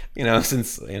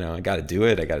 since, I got to do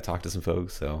it, I got to talk to some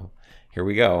folks. So here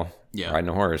we go. Yeah. Riding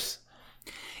a horse.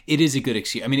 It is a good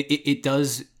excuse. I mean, it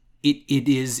does, it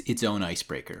is its own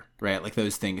icebreaker, right? Like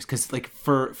those things. Cause like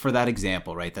for that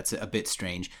example, right, that's a bit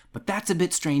strange, but that's a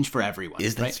bit strange for everyone.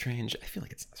 Is that right? strange? I feel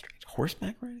like it's not strange.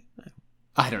 Horseback riding?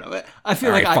 I don't know. I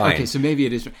feel like, okay, so maybe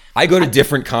it is. I go to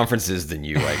different conferences than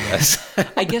you, I guess.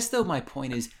 I guess though my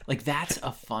point is like that's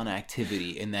a fun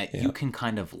activity in that you can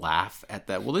kind of laugh at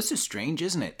that. Well, this is strange,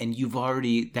 isn't it? And you've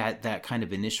already that kind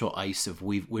of initial ice of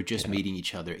we're just meeting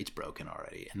each other. It's broken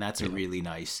already, and that's a really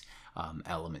nice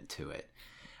element to it.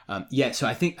 So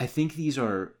I think these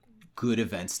are good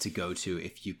events to go to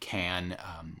if you can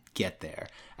get there.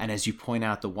 And as you point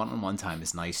out, the one-on-one time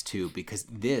is nice too, because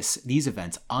these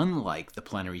events, unlike the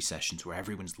plenary sessions where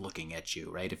everyone's looking at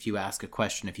you, right? If you ask a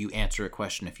question, if you answer a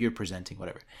question, if you're presenting,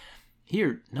 whatever.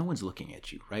 Here, no one's looking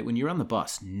at you, right? When you're on the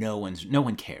bus, no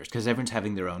one cares because everyone's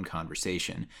having their own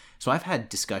conversation. So I've had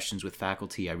discussions with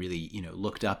faculty I really,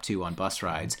 looked up to on bus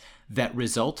rides that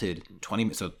resulted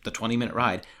the 20-minute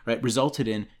ride, right, resulted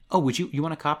in, oh, would you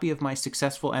want a copy of my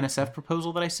successful NSF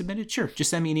proposal that I submitted? Sure. Just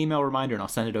send me an email reminder and I'll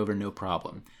send it over. No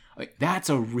problem. Like that's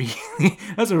a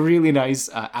really nice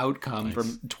outcome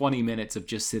from 20 minutes of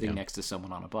just sitting next to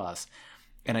someone on a bus.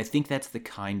 And I think that's the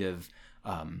kind of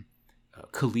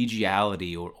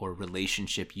collegiality or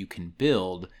relationship you can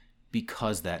build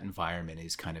because that environment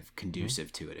is kind of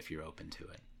conducive to it if you're open to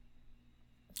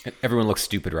it. Everyone looks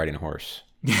stupid riding a horse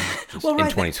in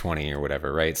 2020 or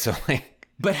whatever, right? So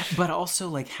but also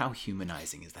like how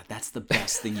humanizing is that? That's the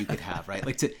best thing you could have, right?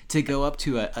 Like to go up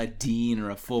to a dean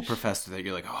or a full professor that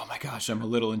you're like, oh my gosh, I'm a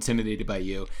little intimidated by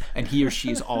you, and he or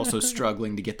she is also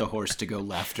struggling to get the horse to go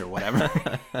left or whatever.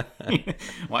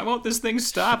 Why won't this thing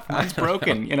stop? Mine's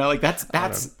broken. Like that's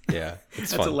that's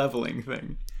fun. A leveling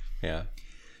thing. Yeah.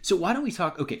 So why don't we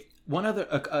talk? Okay,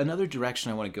 another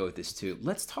direction I want to go with this too.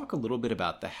 Let's talk a little bit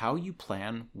about how you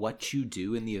plan what you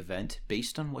do in the event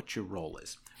based on what your role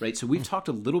is. Right, so we've talked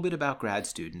a little bit about grad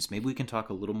students. Maybe we can talk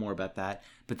a little more about that.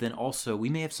 But then also, we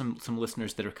may have some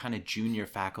listeners that are kind of junior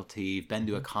faculty, been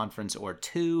to a conference or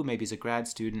two, maybe as a grad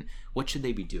student. What should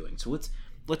they be doing? So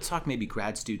let's talk maybe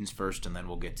grad students first, and then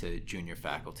we'll get to junior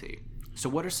faculty. So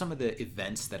what are some of the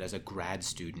events that as a grad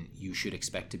student you should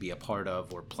expect to be a part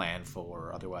of or plan for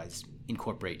or otherwise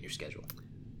incorporate in your schedule?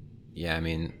 Yeah, I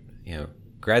mean,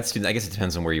 grad student, I guess it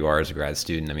depends on where you are as a grad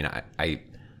student. I mean,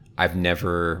 I've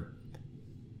never,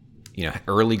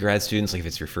 early grad students, like if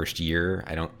it's your first year,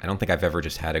 I don't think I've ever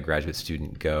just had a graduate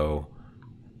student go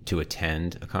to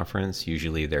attend a conference.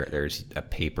 Usually there's a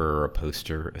paper or a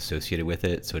poster associated with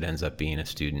it. So it ends up being a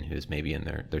student who's maybe in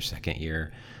their second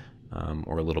year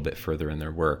or a little bit further in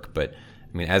their work. But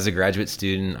I mean, as a graduate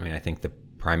student, I think the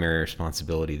primary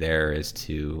responsibility there is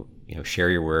to, share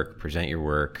your work, present your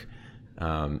work,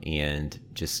 and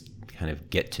just kind of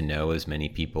get to know as many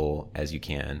people as you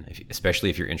can, especially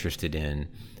if you're interested in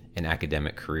an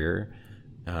academic career,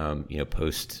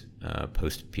 post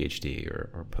PhD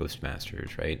or post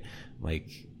masters, right?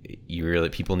 Like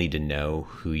people need to know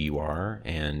who you are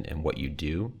and what you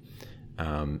do.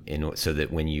 So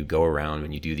that when you go around,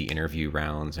 when you do the interview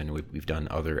rounds, and we've done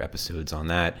other episodes on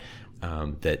that,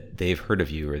 that they've heard of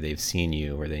you or they've seen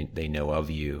you or they know of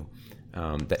you,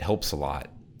 that helps a lot.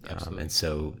 And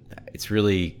so it's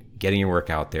really getting your work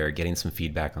out there, getting some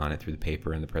feedback on it through the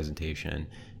paper and the presentation,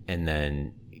 and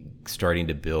then starting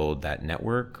to build that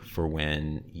network for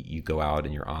when you go out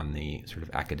and you're on the sort of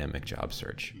academic job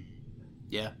search.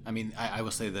 Yeah, I mean, I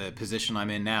will say the position I'm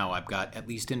in now, I've got at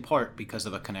least in part because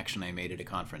of a connection I made at a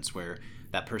conference where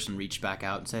that person reached back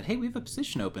out and said, hey, we have a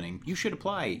position opening. You should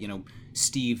apply.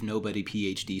 Steve, nobody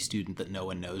PhD student that no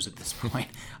one knows at this point.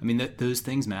 I mean, those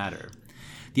things matter.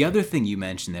 The other thing you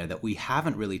mentioned there that we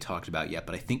haven't really talked about yet,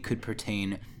 but I think could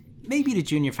pertain maybe to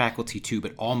junior faculty too,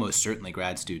 but almost certainly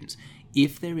grad students.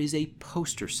 If there is a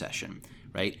poster session,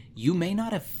 right? You may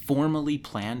not have formally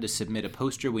planned to submit a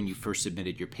poster when you first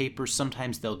submitted your paper.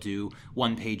 Sometimes they'll do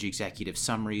one-page executive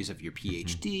summaries of your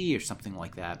PhD or something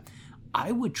like that.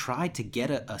 I would try to get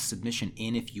a submission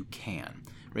in if you can,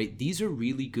 right? These are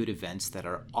really good events that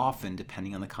are often,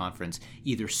 depending on the conference,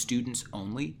 either students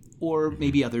only or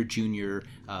maybe other junior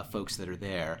folks that are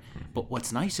there. But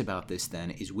what's nice about this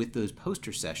then is with those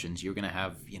poster sessions, you're going to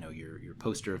have, your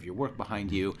poster of your work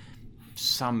behind you.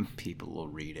 Some people will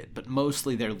read it, but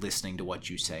mostly they're listening to what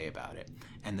you say about it.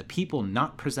 And the people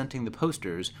not presenting the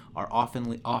posters are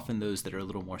often those that are a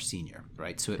little more senior,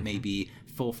 right? So it may be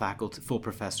full faculty, full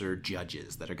professor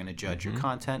judges that are going to judge your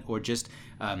content, or just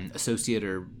associate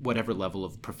or whatever level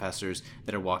of professors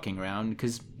that are walking around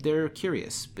because they're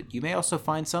curious. But you may also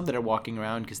find some that are walking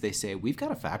around because they say, we've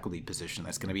got a faculty position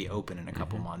that's going to be open in a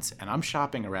couple months, and I'm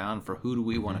shopping around for who do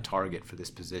we want to target for this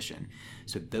position.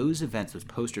 So those events, those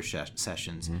poster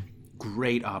sessions,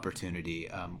 great opportunity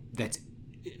that's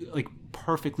like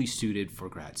perfectly suited for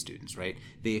grad students, right?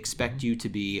 They expect you to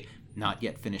be not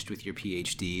yet finished with your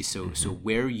PhD. So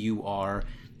where you are,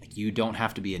 like, you don't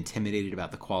have to be intimidated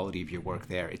about the quality of your work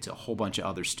there. It's a whole bunch of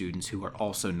other students who are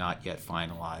also not yet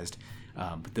finalized.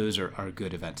 But those are a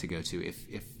good event to go to if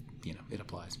it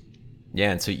applies.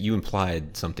 Yeah, and so you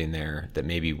implied something there that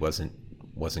maybe wasn't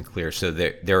clear. So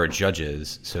there are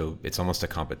judges, so it's almost a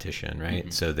competition,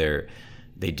 right? So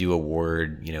they do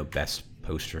award, best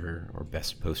poster or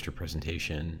best poster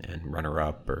presentation and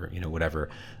runner-up or whatever.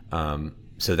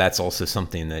 So that's also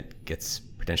something that gets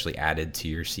potentially added to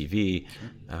your CV.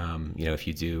 If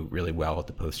you do really well at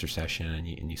the poster session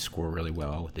and you score really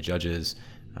well with the judges,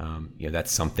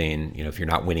 that's something. If you're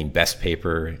not winning best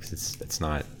paper,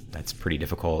 that's pretty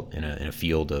difficult in a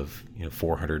field of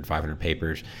 400, 500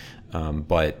 papers.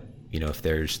 But if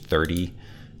there's 30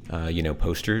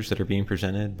 posters that are being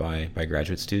presented by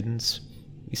graduate students,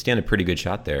 you stand a pretty good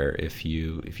shot there if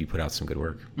you put out some good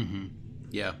work.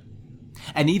 Yeah.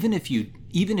 And even if you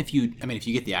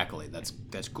get the accolade,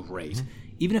 that's great.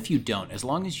 Even if you don't, as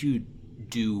long as you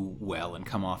do well and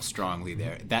come off strongly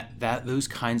there, that those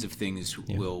kinds of things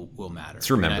will matter.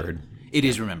 It's remembered. It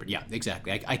is remembered. Yeah,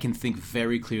 exactly. I can think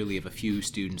very clearly of a few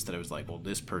students that I was like, well,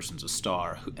 this person's a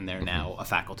star, and they're now a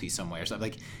faculty somewhere. So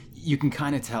like, you can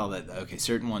kind of tell that, okay,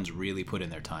 certain ones really put in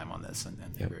their time on this, and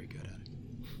they're very good at it.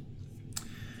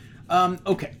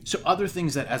 Okay, so other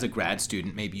things that as a grad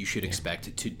student maybe you should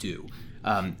expect to do.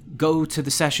 Go to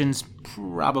the sessions.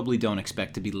 Probably don't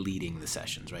expect to be leading the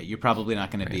sessions, right? You're probably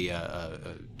not going to be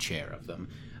a chair of them.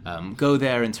 Go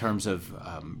there in terms of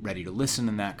ready to listen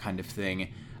and that kind of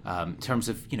thing. In terms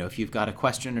of, if you've got a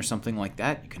question or something like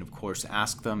that, you can, of course,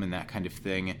 ask them and that kind of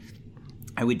thing.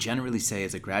 I would generally say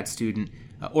as a grad student,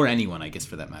 or anyone, I guess,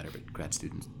 for that matter, but grad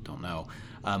students don't know,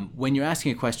 When you're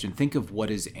asking a question, think of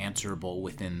what is answerable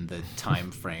within the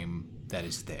time frame that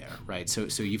is there, right?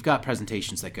 So you've got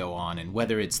presentations that go on, and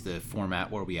whether it's the format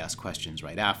where we ask questions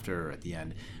right after or at the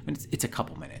end, it's a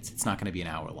couple minutes. It's not going to be an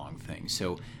hour-long thing.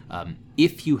 So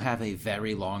if you have a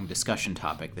very long discussion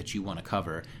topic that you want to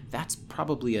cover, that's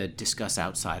probably a discuss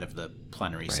outside of the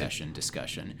plenary session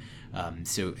discussion.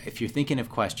 So if you're thinking of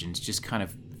questions, just kind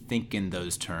of think in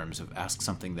those terms of ask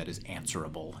something that is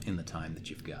answerable in the time that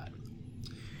you've got.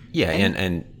 Yeah,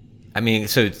 and I mean,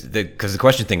 so because the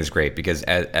question thing is great, because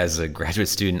as a graduate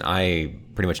student, I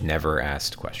pretty much never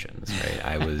asked questions, right?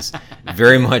 I was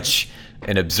very much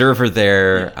an observer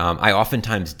there. I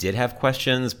oftentimes did have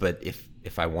questions, but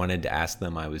if I wanted to ask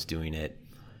them, I was doing it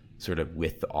sort of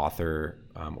with the author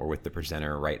or with the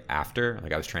presenter right after.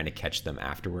 Like I was trying to catch them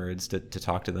afterwards to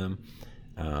talk to them.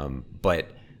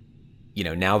 But,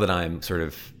 now that I'm sort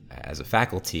of as a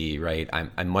faculty, right,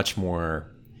 I'm much more...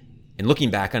 And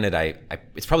looking back on it,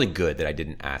 it's probably good that I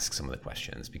didn't ask some of the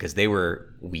questions, because they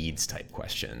were weeds type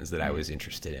questions that I was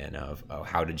interested in of,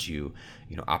 how did you,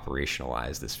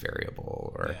 operationalize this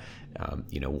variable, or,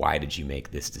 why did you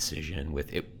make this decision?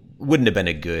 It wouldn't have been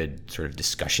a good sort of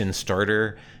discussion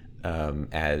starter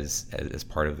as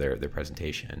part of their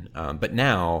presentation. But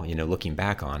now, looking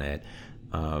back on it,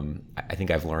 I think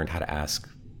I've learned how to ask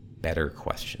better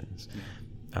questions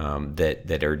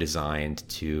that are designed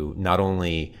to not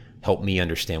only help me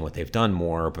understand what they've done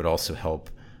more, but also help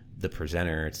the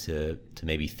presenter to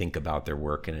maybe think about their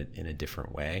work in a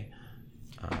different way.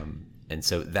 And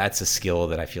so that's a skill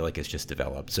that I feel like is just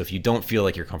developed. So if you don't feel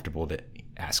like you're comfortable to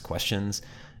ask questions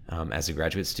as a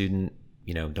graduate student,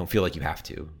 don't feel like you have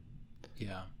to.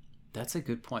 Yeah, that's a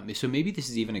good point. So maybe this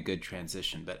is even a good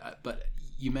transition, but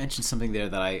you mentioned something there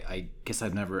that I guess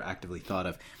I've never actively thought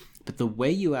of. But the way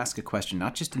you ask a question,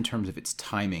 not just in terms of its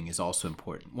timing, is also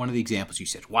important. One of the examples you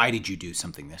said, why did you do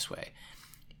something this way?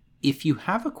 If you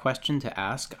have a question to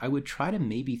ask, I would try to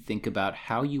maybe think about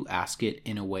how you ask it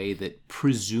in a way that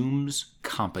presumes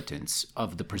competence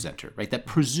of the presenter, right? That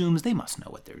presumes they must know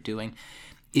what they're doing.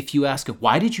 If you ask,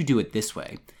 why did you do it this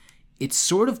way? It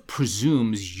sort of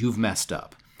presumes you've messed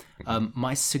up.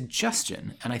 My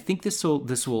suggestion, and I think this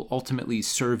will ultimately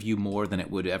serve you more than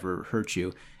it would ever hurt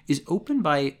you, is open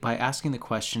by asking the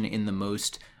question in the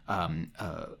most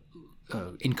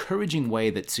encouraging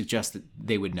way that suggests that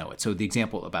they would know it. So the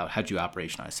example about how do you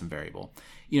operationalize some variable.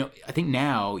 I think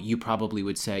now you probably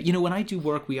would say, when I do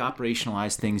work, we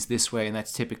operationalize things this way, and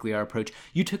that's typically our approach.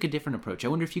 You took a different approach. I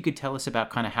wonder if you could tell us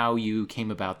about kind of how you came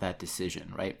about that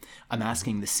decision, right? I'm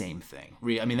asking the same thing.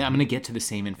 I'm going to get to the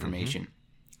same information. Mm-hmm.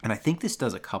 And I think this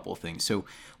does a couple things. So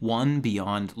one,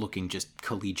 beyond looking just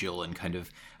collegial and kind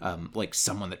of like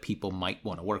someone that people might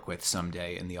want to work with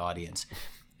someday in the audience,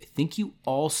 I think you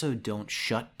also don't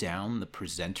shut down the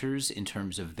presenters in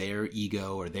terms of their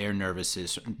ego or their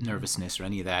nervousness or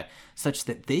any of that, such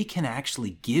that they can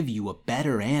actually give you a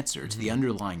better answer to the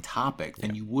underlying topic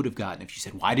than you would have gotten if you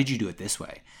said, why did you do it this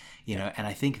way? And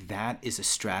I think that is a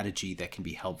strategy that can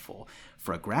be helpful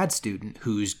for a grad student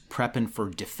who's prepping for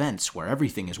defense, where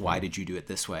everything is, why did you do it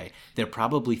this way? They're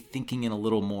probably thinking in a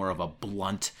little more of a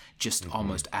blunt, just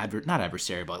almost not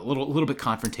adversarial, but a little bit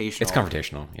confrontational. It's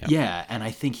confrontational. Yeah. Yeah. And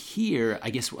I think here, I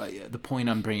guess the point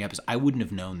I'm bringing up is I wouldn't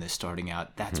have known this starting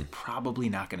out. That's probably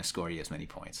not going to score you as many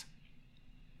points.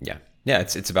 Yeah. Yeah.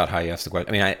 It's about how you ask the question.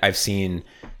 I mean, I've seen,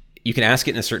 you can ask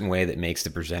it in a certain way that makes the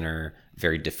presenter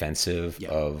very defensive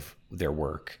of their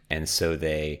work. And so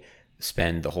they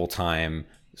spend the whole time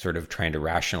sort of trying to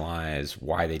rationalize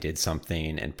why they did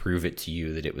something and prove it to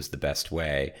you that it was the best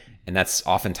way. And that's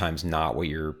oftentimes not what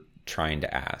you're trying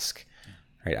to ask,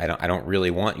 right? I don't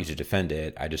really want you to defend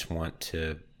it. I just want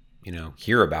to,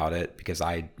 hear about it because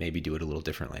I maybe do it a little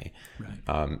differently.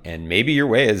 Right. And maybe your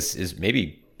way is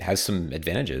maybe has some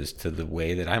advantages to the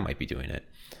way that I might be doing it.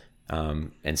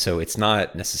 And so it's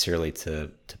not necessarily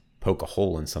to poke a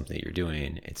hole in something that you're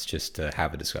doing. It's just to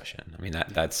have a discussion. I mean,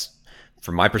 that's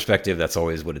from my perspective, that's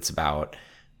always what it's about,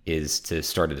 is to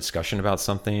start a discussion about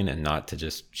something and not to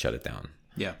just shut it down.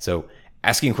 Yeah. So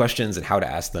asking questions and how to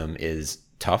ask them is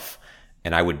tough.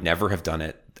 And I would never have done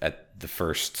it at the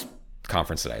first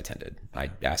conference that I attended. I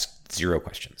asked 0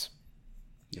 questions.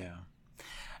 Yeah.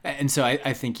 And so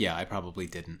I think, I probably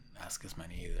didn't ask as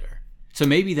many either. So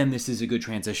maybe then this is a good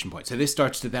transition point. So this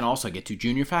starts to then also get to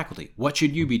junior faculty. What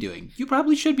should you be doing? You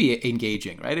probably should be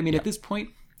engaging, right? I mean, at this point,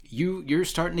 you're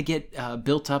starting to get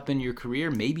built up in your career.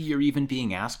 Maybe you're even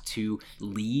being asked to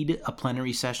lead a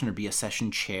plenary session or be a session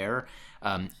chair.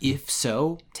 If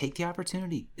so, take the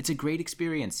opportunity. It's a great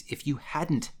experience. If you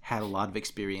hadn't had a lot of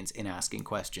experience in asking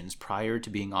questions prior to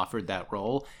being offered that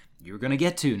role, you're going to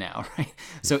get to now, right?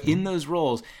 So in those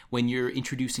roles, when you're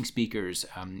introducing speakers,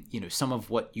 some of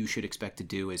what you should expect to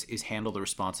do is handle the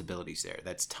responsibilities there.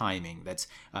 That's timing, that's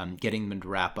getting them to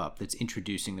wrap up, that's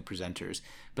introducing the presenters.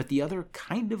 But the other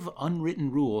kind of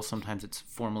unwritten rule, sometimes it's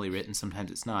formally written,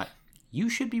 sometimes it's not, you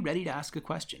should be ready to ask a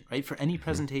question, right? For any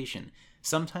presentation.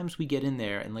 Sometimes we get in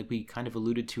there, and like we kind of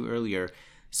alluded to earlier,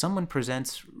 someone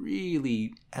presents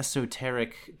really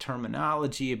esoteric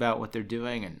terminology about what they're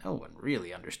doing, and no one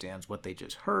really understands what they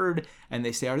just heard. And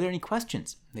they say, are there any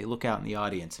questions? They look out in the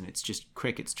audience, and it's just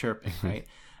crickets chirping, right?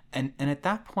 And at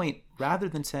that point, rather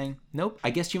than saying, nope, I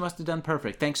guess you must have done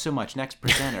perfect, thanks so much, next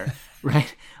presenter,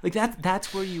 right? Like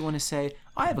that's where you want to say,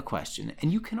 I have a question.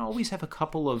 And you can always have a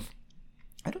couple of,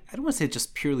 I don't want to say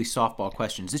just purely softball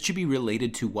questions. It should be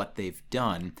related to what they've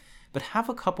done, but have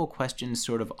a couple questions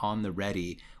sort of on the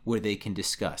ready where they can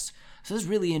discuss. So this is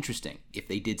really interesting if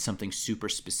they did something super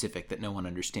specific that no one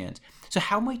understands. So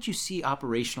how might you see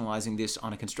operationalizing this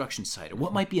on a construction site? Or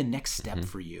what might be a next step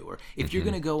for you? Or if you're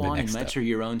going to go on and mentor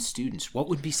your own students, what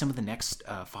would be some of the next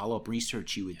follow-up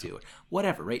research you would do? Or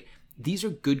whatever, right? These are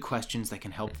good questions that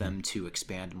can help them to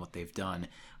expand on what they've done.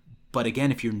 But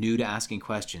again, if you're new to asking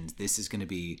questions, this is going to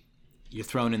be, you're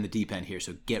thrown in the deep end here,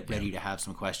 so get ready to have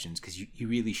some questions because you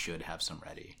really should have some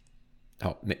ready.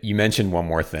 Oh, you mentioned one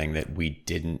more thing that we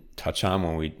didn't touch on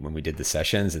when we did the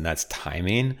sessions, and that's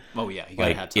timing. Oh yeah, you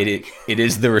gotta have timing. It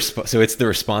is so it's the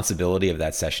responsibility of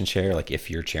that session chair, like if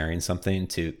you're chairing something,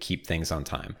 to keep things on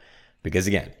time. Because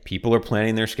again, people are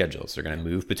planning their schedules. They're going to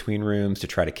move between rooms to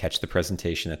try to catch the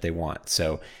presentation that they want.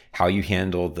 So how you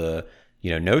handle the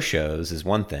no-shows is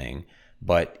one thing,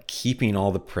 but keeping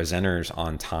all the presenters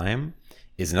on time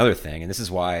is another thing. And this is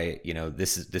why,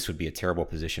 this would be a terrible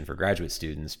position for graduate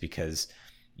students, because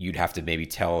you'd have to maybe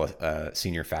tell a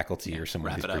senior faculty or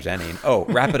someone who's presenting,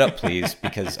 wrap it up, please,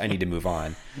 because I need to move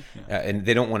on. And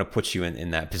they don't want to put you in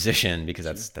that position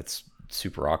because that's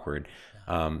super awkward.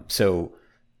 So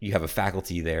you have a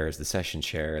faculty there as the session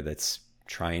chair that's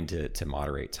trying to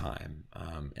moderate time.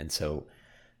 And so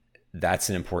that's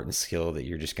an important skill that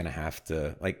you're just going to have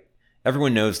to,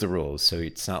 everyone knows the rules, so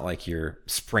it's not like you're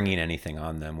springing anything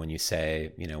on them when you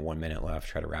say, 1 minute left,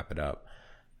 try to wrap it up.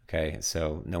 Okay,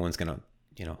 so no one's going to,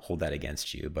 hold that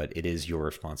against you, but it is your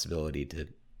responsibility to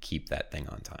keep that thing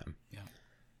on time.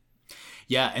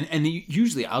 Yeah, and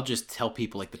usually I'll just tell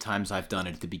people, like the times I've done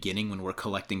it at the beginning when we're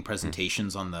collecting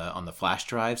presentations on the flash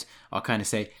drives, I'll kind of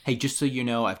say, hey, just so you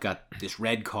know, I've got this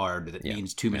red card that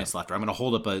means 2 minutes left, or I'm going to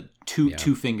hold up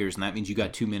two fingers, and that means you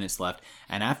got 2 minutes left.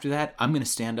 And after that, I'm going to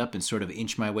stand up and sort of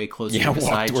inch my way closer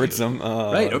beside you. Towards them.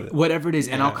 Right, or whatever it is.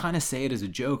 And I'll kind of say it as a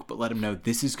joke, but let them know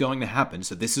this is going to happen,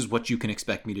 so this is what you can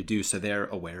expect me to do, so they're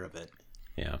aware of it.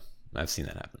 Yeah, I've seen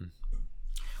that happen.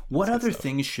 What other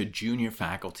things should junior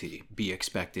faculty be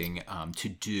expecting to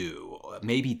do,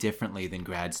 maybe differently than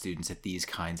grad students at these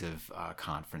kinds of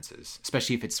conferences,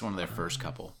 especially if it's one of their first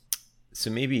couple? So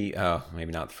maybe not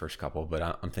the first couple, but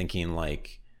I'm thinking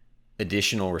like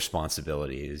additional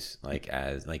responsibilities,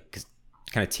 kind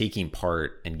of taking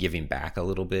part and giving back a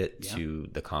little bit to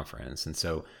the conference. And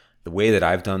so the way that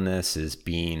I've done this is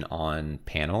being on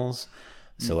panels.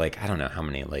 So I don't know how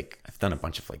many, I've done a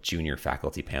bunch of junior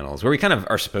faculty panels where we kind of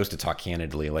are supposed to talk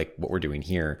candidly, like what we're doing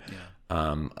here,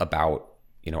 about,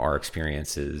 our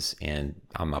experiences. And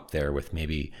I'm up there with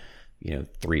maybe,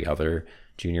 3 other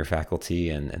junior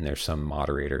faculty, and there's some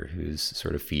moderator who's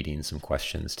sort of feeding some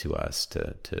questions to us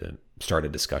to start a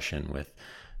discussion with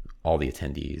all the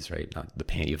attendees, right? Not the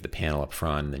you have the panel up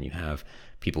front, and then you have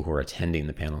people who are attending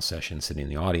the panel session sitting in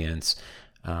the audience,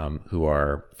 who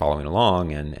are following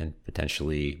along and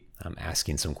potentially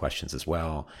asking some questions as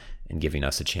well, and giving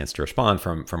us a chance to respond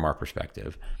from our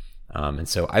perspective. And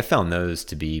so I found those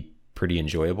to be pretty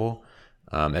enjoyable.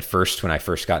 At first, when I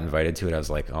first got invited to it, I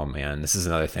was like, oh man, this is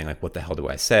another thing. What the hell do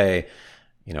I say?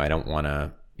 I don't want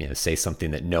to say something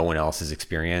that no one else has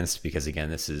experienced, because again,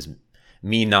 this is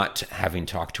me not having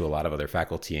talked to a lot of other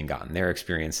faculty and gotten their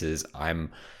experiences.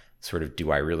 I'm sort of,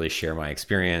 do I really share my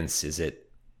experience? Is it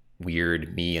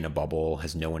weird, me in a bubble?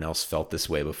 Has no one else felt this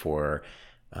way before?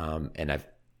 And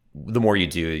the more you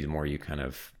do, the more you kind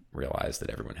of realize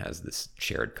that everyone has this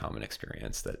shared common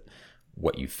experience, that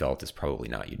what you felt is probably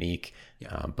not unique,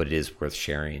 but it is worth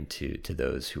sharing to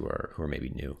those who are maybe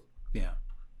new.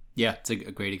 Yeah, it's a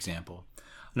great example.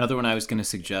 Another one I was going to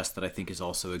suggest that I think is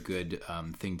also a good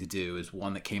thing to do is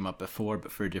one that came up before,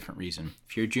 but for a different reason.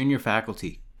 If you're a junior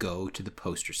faculty, go to the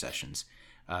poster sessions.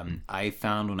 I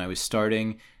found when I was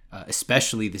starting,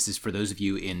 especially this is for those of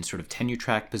you in sort of tenure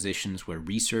track positions where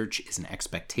research is an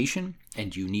expectation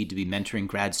and you need to be mentoring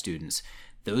grad students,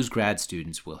 those grad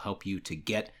students will help you to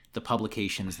get the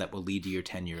publications that will lead to your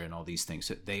tenure and all these things.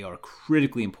 So they are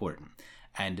critically important.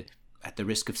 And at the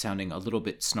risk of sounding a little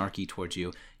bit snarky towards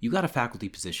you, you got a faculty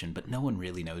position, but no one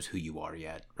really knows who you are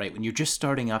yet, right? When you're just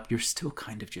starting up, you're still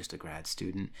kind of just a grad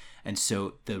student. And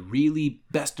so the really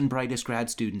best and brightest grad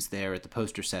students there at the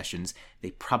poster sessions, they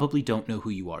probably don't know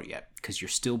who you are yet because you're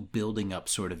still building up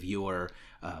sort of your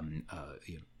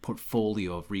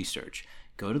portfolio of research.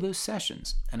 Go to those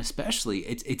sessions, and especially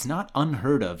it's not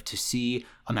unheard of to see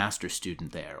a master's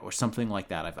student there or something like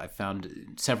that. I've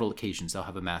found several occasions they'll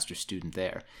have a master's student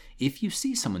there. If you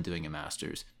see someone doing a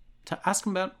master's, to ask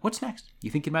them about what's next. You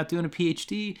thinking about doing a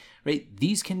PhD, right?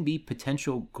 These can be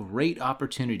potential great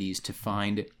opportunities to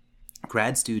find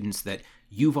grad students that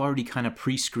you've already kind of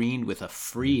pre-screened with a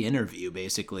free interview,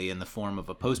 basically in the form of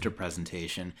a poster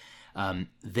presentation.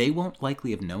 They won't likely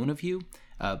have known of you.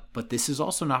 But this is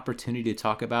also an opportunity to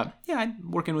talk about,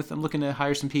 I'm looking to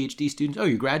hire some PhD students. Oh,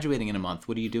 you're graduating in a month.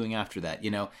 What are you doing after that?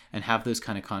 And have those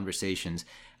kind of conversations.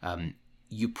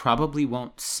 You probably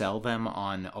won't sell them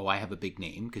on, I have a big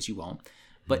name, because you won't.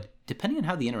 But depending on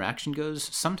how the interaction goes,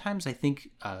 sometimes I think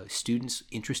students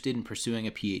interested in pursuing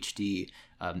a PhD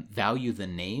value the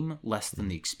name less than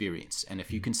the experience. And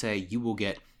if you can say you will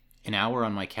get an hour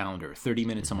on my calendar, 30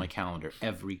 minutes on my calendar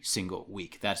every single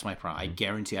week. That's my promise. I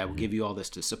guarantee I will give you all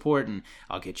this to support, and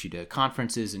I'll get you to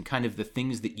conferences and kind of the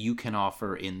things that you can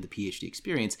offer in the PhD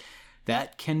experience.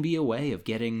 That can be a way of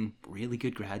getting really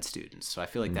good grad students. So I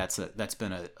feel like that's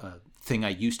been a thing I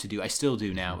used to do. I still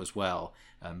do now as well,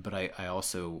 but I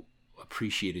also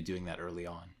appreciated doing that early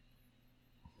on.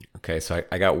 Okay, so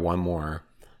I got one more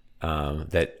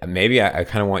that maybe I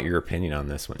kind of want your opinion on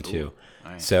this one too.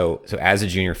 Right. So as a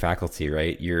junior faculty,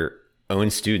 right, your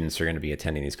own students are going to be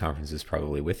attending these conferences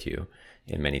probably with you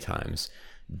in many times.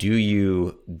 Do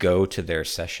you go to their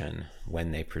session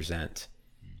when they present,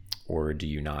 or do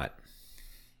you not?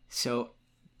 So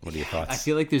what are your thoughts? I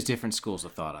feel like there's different schools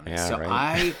of thought on this. Yeah, so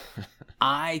right?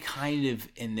 I kind of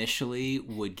initially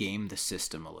would game the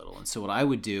system a little. And so what I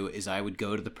would do is I would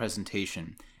go to the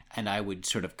presentation and I would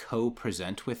sort of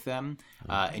co-present with them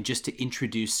and just to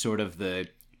introduce sort of the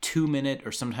 2-minute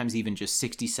or sometimes even just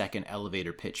 60-second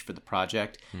elevator pitch for the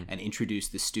project and introduce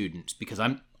the students, because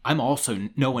I'm also,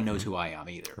 no one knows who I am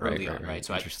either early on, right?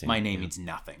 So my name means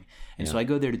nothing. And so I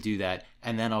go there to do that,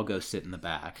 and then I'll go sit in the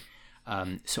back.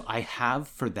 So I have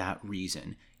for that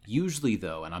reason. Usually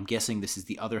though, and I'm guessing this is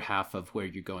the other half of where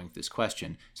you're going with this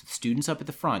question, so the students up at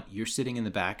the front, you're sitting in the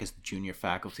back as the junior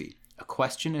faculty. A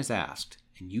question is asked,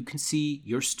 and you can see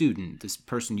your student, this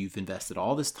person you've invested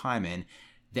all this time in,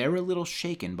 they're a little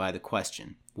shaken by the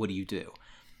question. What do you do?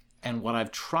 And what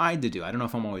I've tried to do, I don't know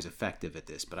if I'm always effective at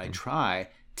this, but I try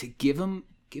to give them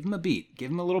a beat, give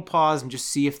them a little pause, and just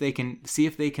see if they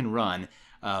can run.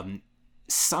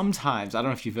 Sometimes, I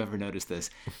don't know if you've ever noticed this,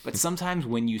 but sometimes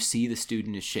when you see the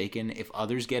student is shaken, if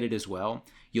others get it as well,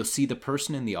 you'll see the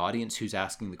person in the audience who's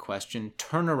asking the question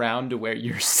turn around to where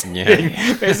you're sitting,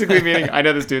 basically meaning, I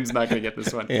know the student's not going to get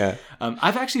this one. Yeah.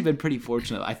 I've actually been pretty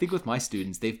fortunate. I think with my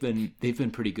students, they've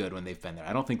been pretty good when they've been there.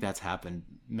 I don't think that's happened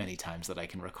many times that I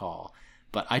can recall,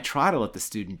 but I try to let the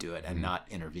student do it and not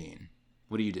intervene.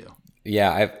 What do you do?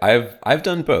 Yeah, I've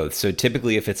done both. So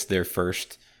typically, if it's their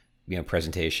first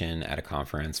presentation at a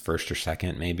conference, first or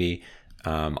second maybe,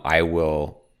 I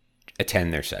will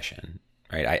attend their session.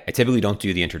 Right. I typically don't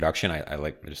do the introduction. I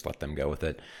like to just let them go with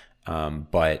it.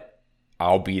 But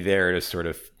I'll be there to sort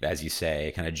of, as you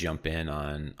say, kind of jump in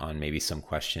on maybe some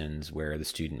questions where the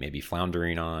student may be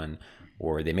floundering on,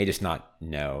 or they may just not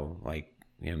know, like,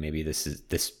 maybe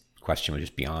this question was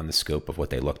just beyond the scope of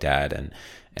what they looked at, and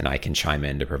I can chime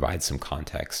in to provide some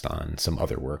context on some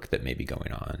other work that may be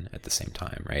going on at the same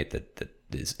time, right? That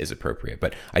is appropriate.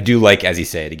 But I do like, as you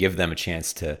say, to give them a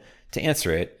chance to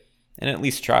answer it and at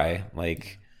least try,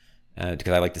 like,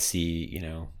 because I like to see,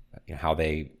 how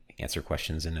they answer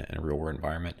questions in a real world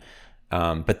environment.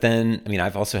 But then,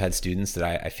 I've also had students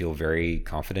that I feel very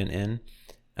confident in,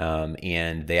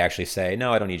 and they actually say,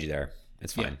 no, I don't need you there.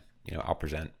 It's fine. I'll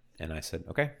present. And I said,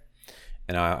 okay.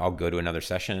 And I'll go to another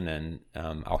session and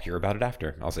I'll hear about it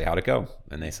after. I'll say, how'd it go?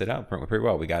 And they said, oh, went pretty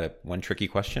well. We got one tricky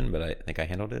question, but I think I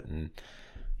handled it. And,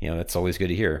 that's always good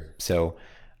to hear. So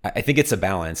I think it's a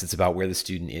balance. It's about where the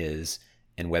student is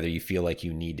and whether you feel like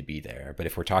you need to be there. But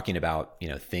if we're talking about,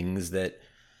 things that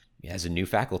as a new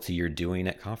faculty you're doing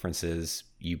at conferences,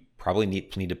 you probably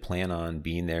need to plan on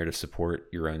being there to support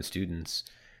your own students,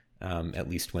 at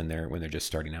least when they're just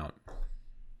starting out.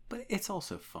 But it's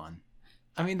also fun.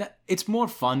 It's more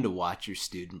fun to watch your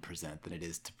student present than it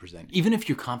is to present. Even if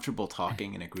you're comfortable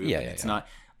talking in a group,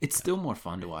 it's still more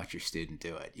fun to watch your student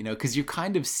do it, because you're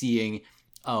kind of seeing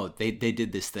oh, they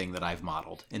did this thing that I've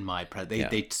modeled in my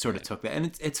they sort of took that,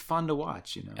 and it's fun to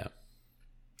watch, you know. Yeah.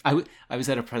 I was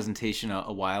at a presentation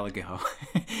a while ago,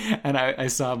 and I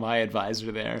saw my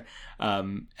advisor there,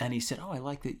 and he said, "Oh, I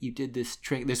like that you did this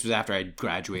trick." This was after I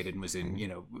graduated and was in, you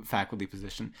know, faculty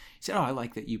position. He said, "Oh, I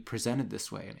like that you presented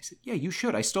this way," and I said, "Yeah, you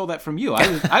should. I stole that from you.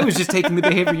 I was just taking the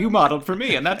behavior you modeled for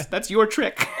me, and that's your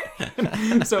trick."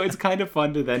 So it's kind of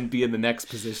fun to then be in the next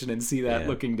position and see that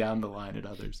looking down the line at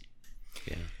others.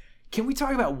 Yeah. Can we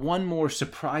talk about one more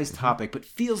surprise topic, but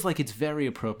feels like it's very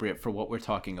appropriate for what we're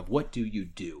talking of? What do you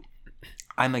do?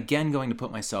 I'm again going to put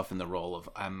myself in the role of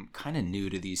I'm kind of new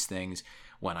to these things.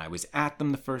 When I was at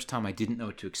them the first time, I didn't know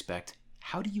what to expect.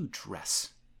 How do you dress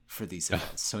for these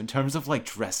events? So in terms of like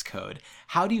dress code,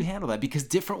 how do you handle that? Because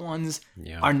different ones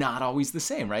are not always the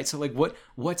same, right? So like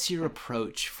what's your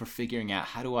approach for figuring out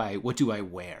what do I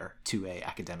wear to a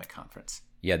academic conference?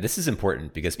 Yeah, this is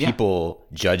important because people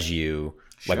judge you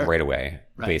like right away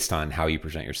based on how you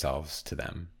present yourselves to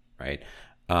them, right?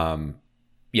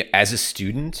 As a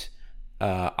student,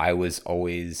 I was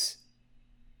always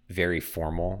very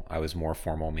formal. I was more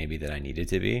formal maybe than I needed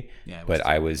to be. Yeah, but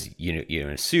I was in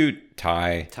a suit,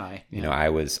 tie. You know, I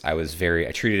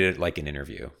treated it like an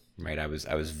interview, right? I was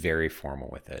very formal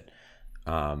with it.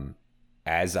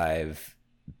 As I've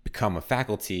become a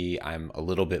faculty, I'm a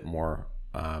little bit more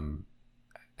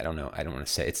I don't want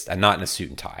to say I'm not in a suit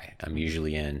and tie. I'm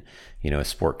usually in, a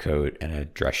sport coat and a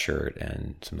dress shirt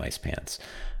and some nice pants.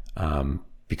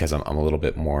 Because I'm a little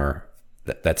bit more,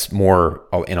 that's more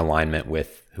in alignment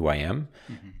with who I am.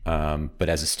 Mm-hmm. But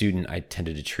as a student, I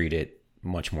tended to treat it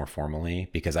much more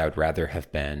formally because I would rather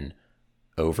have been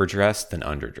overdressed than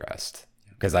underdressed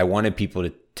because I wanted people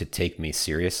to take me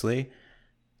seriously.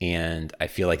 And I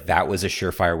feel like that was a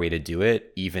surefire way to do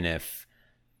it, even if,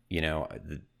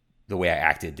 the way I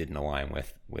acted didn't align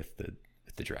with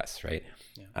the dress, right?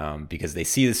 Yeah. Because they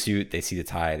see the suit, they see the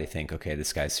tie, they think, okay,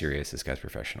 this guy's serious, this guy's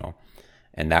professional.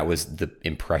 And that was the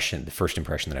first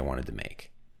impression that I wanted to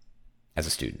make as a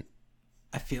student.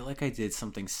 I feel like I did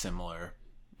something similar,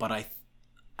 but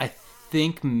I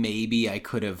think maybe I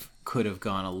could have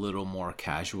gone a little more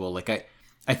casual. Like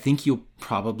I think you'll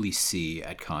probably see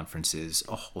at conferences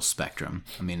a whole spectrum.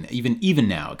 I mean, even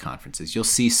now at conferences, you'll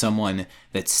see someone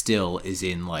that still is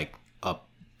in like a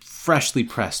freshly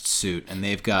pressed suit and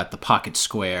they've got the pocket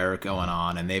square going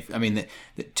on, and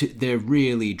they're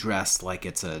really dressed like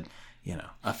it's a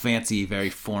fancy, very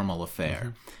formal affair.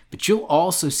 Mm-hmm. But you'll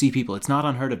also see people, it's not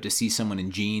unheard of to see someone in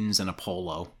jeans and a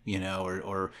polo,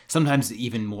 or sometimes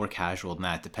even more casual than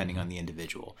that, depending on the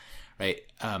individual, right?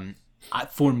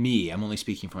 For me, I'm only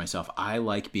speaking for myself, I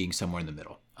like being somewhere in the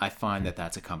middle. I find that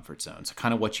that's a comfort zone. So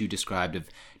kind of what you described of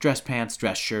dress pants,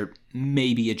 dress shirt,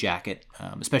 maybe a jacket,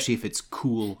 especially if it's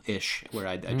cool-ish, where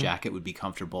a jacket would be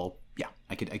comfortable. Yeah,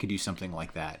 I could do something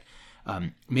like that.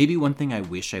 Maybe one thing I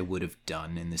wish I would have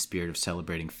done in the spirit of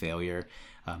celebrating failure,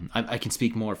 I can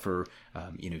speak more for,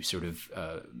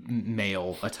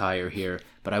 male attire here,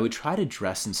 but I would try to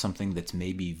dress in something that's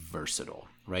maybe versatile,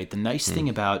 right? The nice thing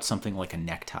about something like a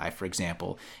necktie, for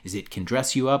example, is it can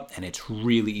dress you up and it's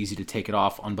really easy to take it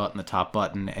off, unbutton the top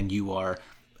button, and you are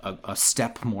a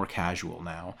step more casual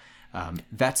now.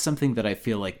 That's something that I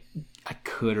feel like I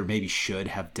could or maybe should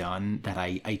have done that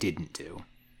I didn't do.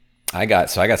 I got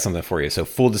something for you. So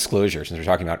full disclosure, since we're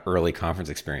talking about early conference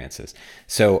experiences.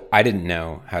 So I didn't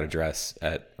know how to dress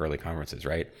at early conferences,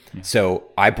 right? Yeah. So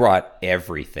I brought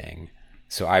everything.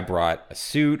 So I brought a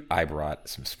suit, I brought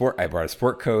a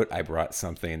sport coat, I brought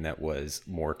something that was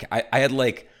more, I had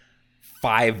like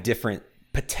 5 different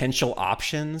potential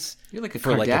options. You're like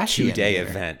for like a 2-day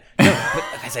event. No, but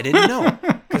because I didn't know.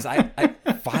 Because I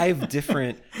 5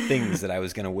 different things that I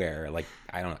was going to wear, like,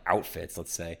 I don't know, outfits,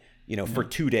 let's say. For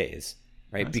 2 days,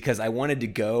 right? Nice. Because I wanted to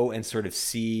go and sort of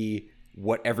see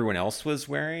what everyone else was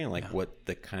wearing, like what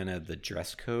the kind of the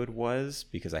dress code was,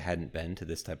 because I hadn't been to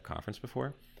this type of conference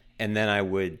before. And then I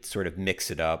would sort of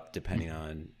mix it up depending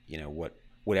on,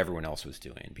 what everyone else was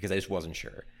doing, because I just wasn't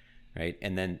sure, right?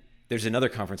 And then there's another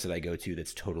conference that I go to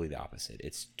that's totally the opposite.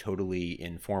 It's totally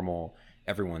informal.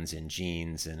 Everyone's in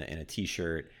jeans and a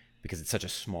t-shirt because it's such a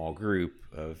small group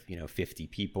of, 50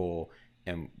 people.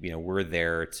 And, we're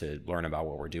there to learn about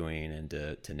what we're doing and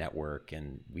to network,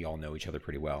 and we all know each other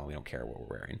pretty well, and we don't care what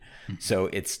we're wearing. Mm-hmm. So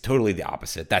it's totally the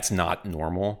opposite. That's not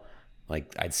normal.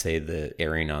 Like, I'd say the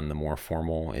erring on the more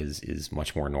formal is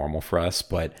much more normal for us.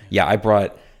 But yeah, I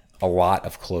brought a lot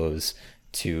of clothes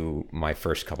to my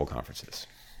first couple conferences.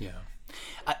 Yeah.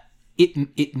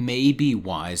 It may be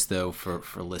wise, though,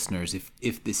 for listeners,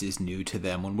 if this is new to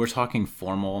them, when we're talking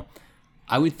formal,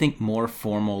 I would think more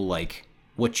formal, like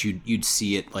what you'd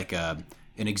see at like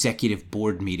an executive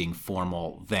board meeting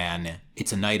formal than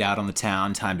it's a night out on the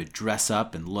town, time to dress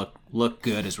up and look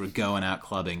good as we're going out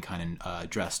clubbing, kind of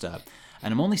dressed up.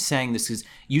 And I'm only saying this because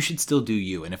you should still do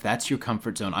you. And if that's your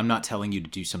comfort zone, I'm not telling you to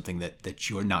do something that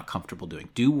you're not comfortable doing.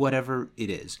 Do whatever it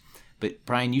is. But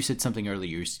Brian, you said something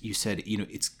earlier. You said,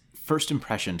 it's first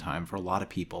impression time for a lot of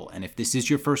people. And if this is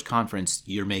your first conference,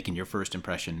 you're making your first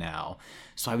impression now.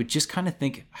 So I would just kind of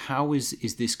think, how is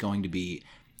this going to be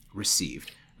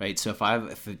received? Right. So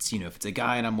if it's a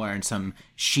guy and I'm wearing some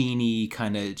sheeny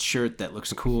kind of shirt that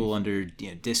looks cool under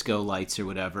disco lights or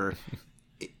whatever,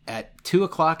 at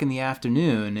 2:00 in the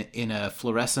afternoon in a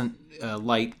fluorescent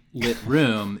light lit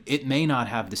room, it may not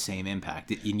have the same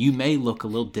impact, and you may look a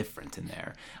little different in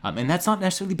there. And that's not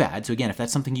necessarily bad. So again, if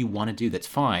that's something you want to do, that's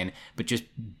fine. But just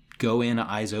go in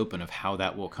eyes open of how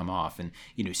that will come off. And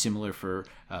similar for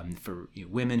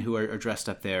women who are dressed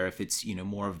up there, if it's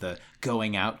more of the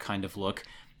going out kind of look,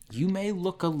 you may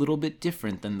look a little bit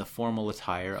different than the formal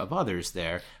attire of others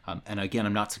there. And again,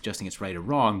 I'm not suggesting it's right or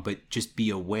wrong, but just be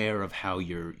aware of how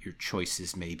your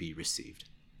choices may be received.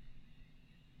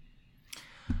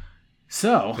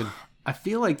 So good. I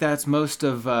feel like that's most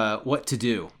of what to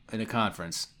do in a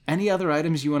conference. Any other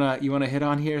items you wanna hit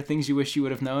on here? Things you wish you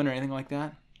would have known or anything like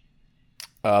that?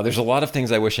 There's a lot of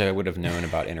things I wish I would have known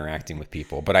about interacting with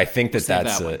people, but I think that's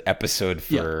an episode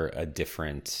for a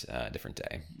different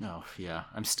day. Oh yeah,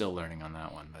 I'm still learning on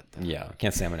that one, but yeah,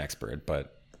 can't say I'm an expert,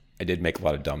 but I did make a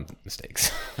lot of dumb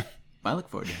mistakes. I look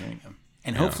forward to hearing them,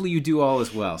 and hopefully you do all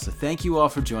as well. So thank you all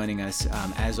for joining us.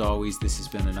 As always, this has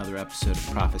been another episode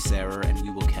of Professor, and we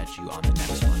will catch you on the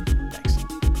next one. Thanks.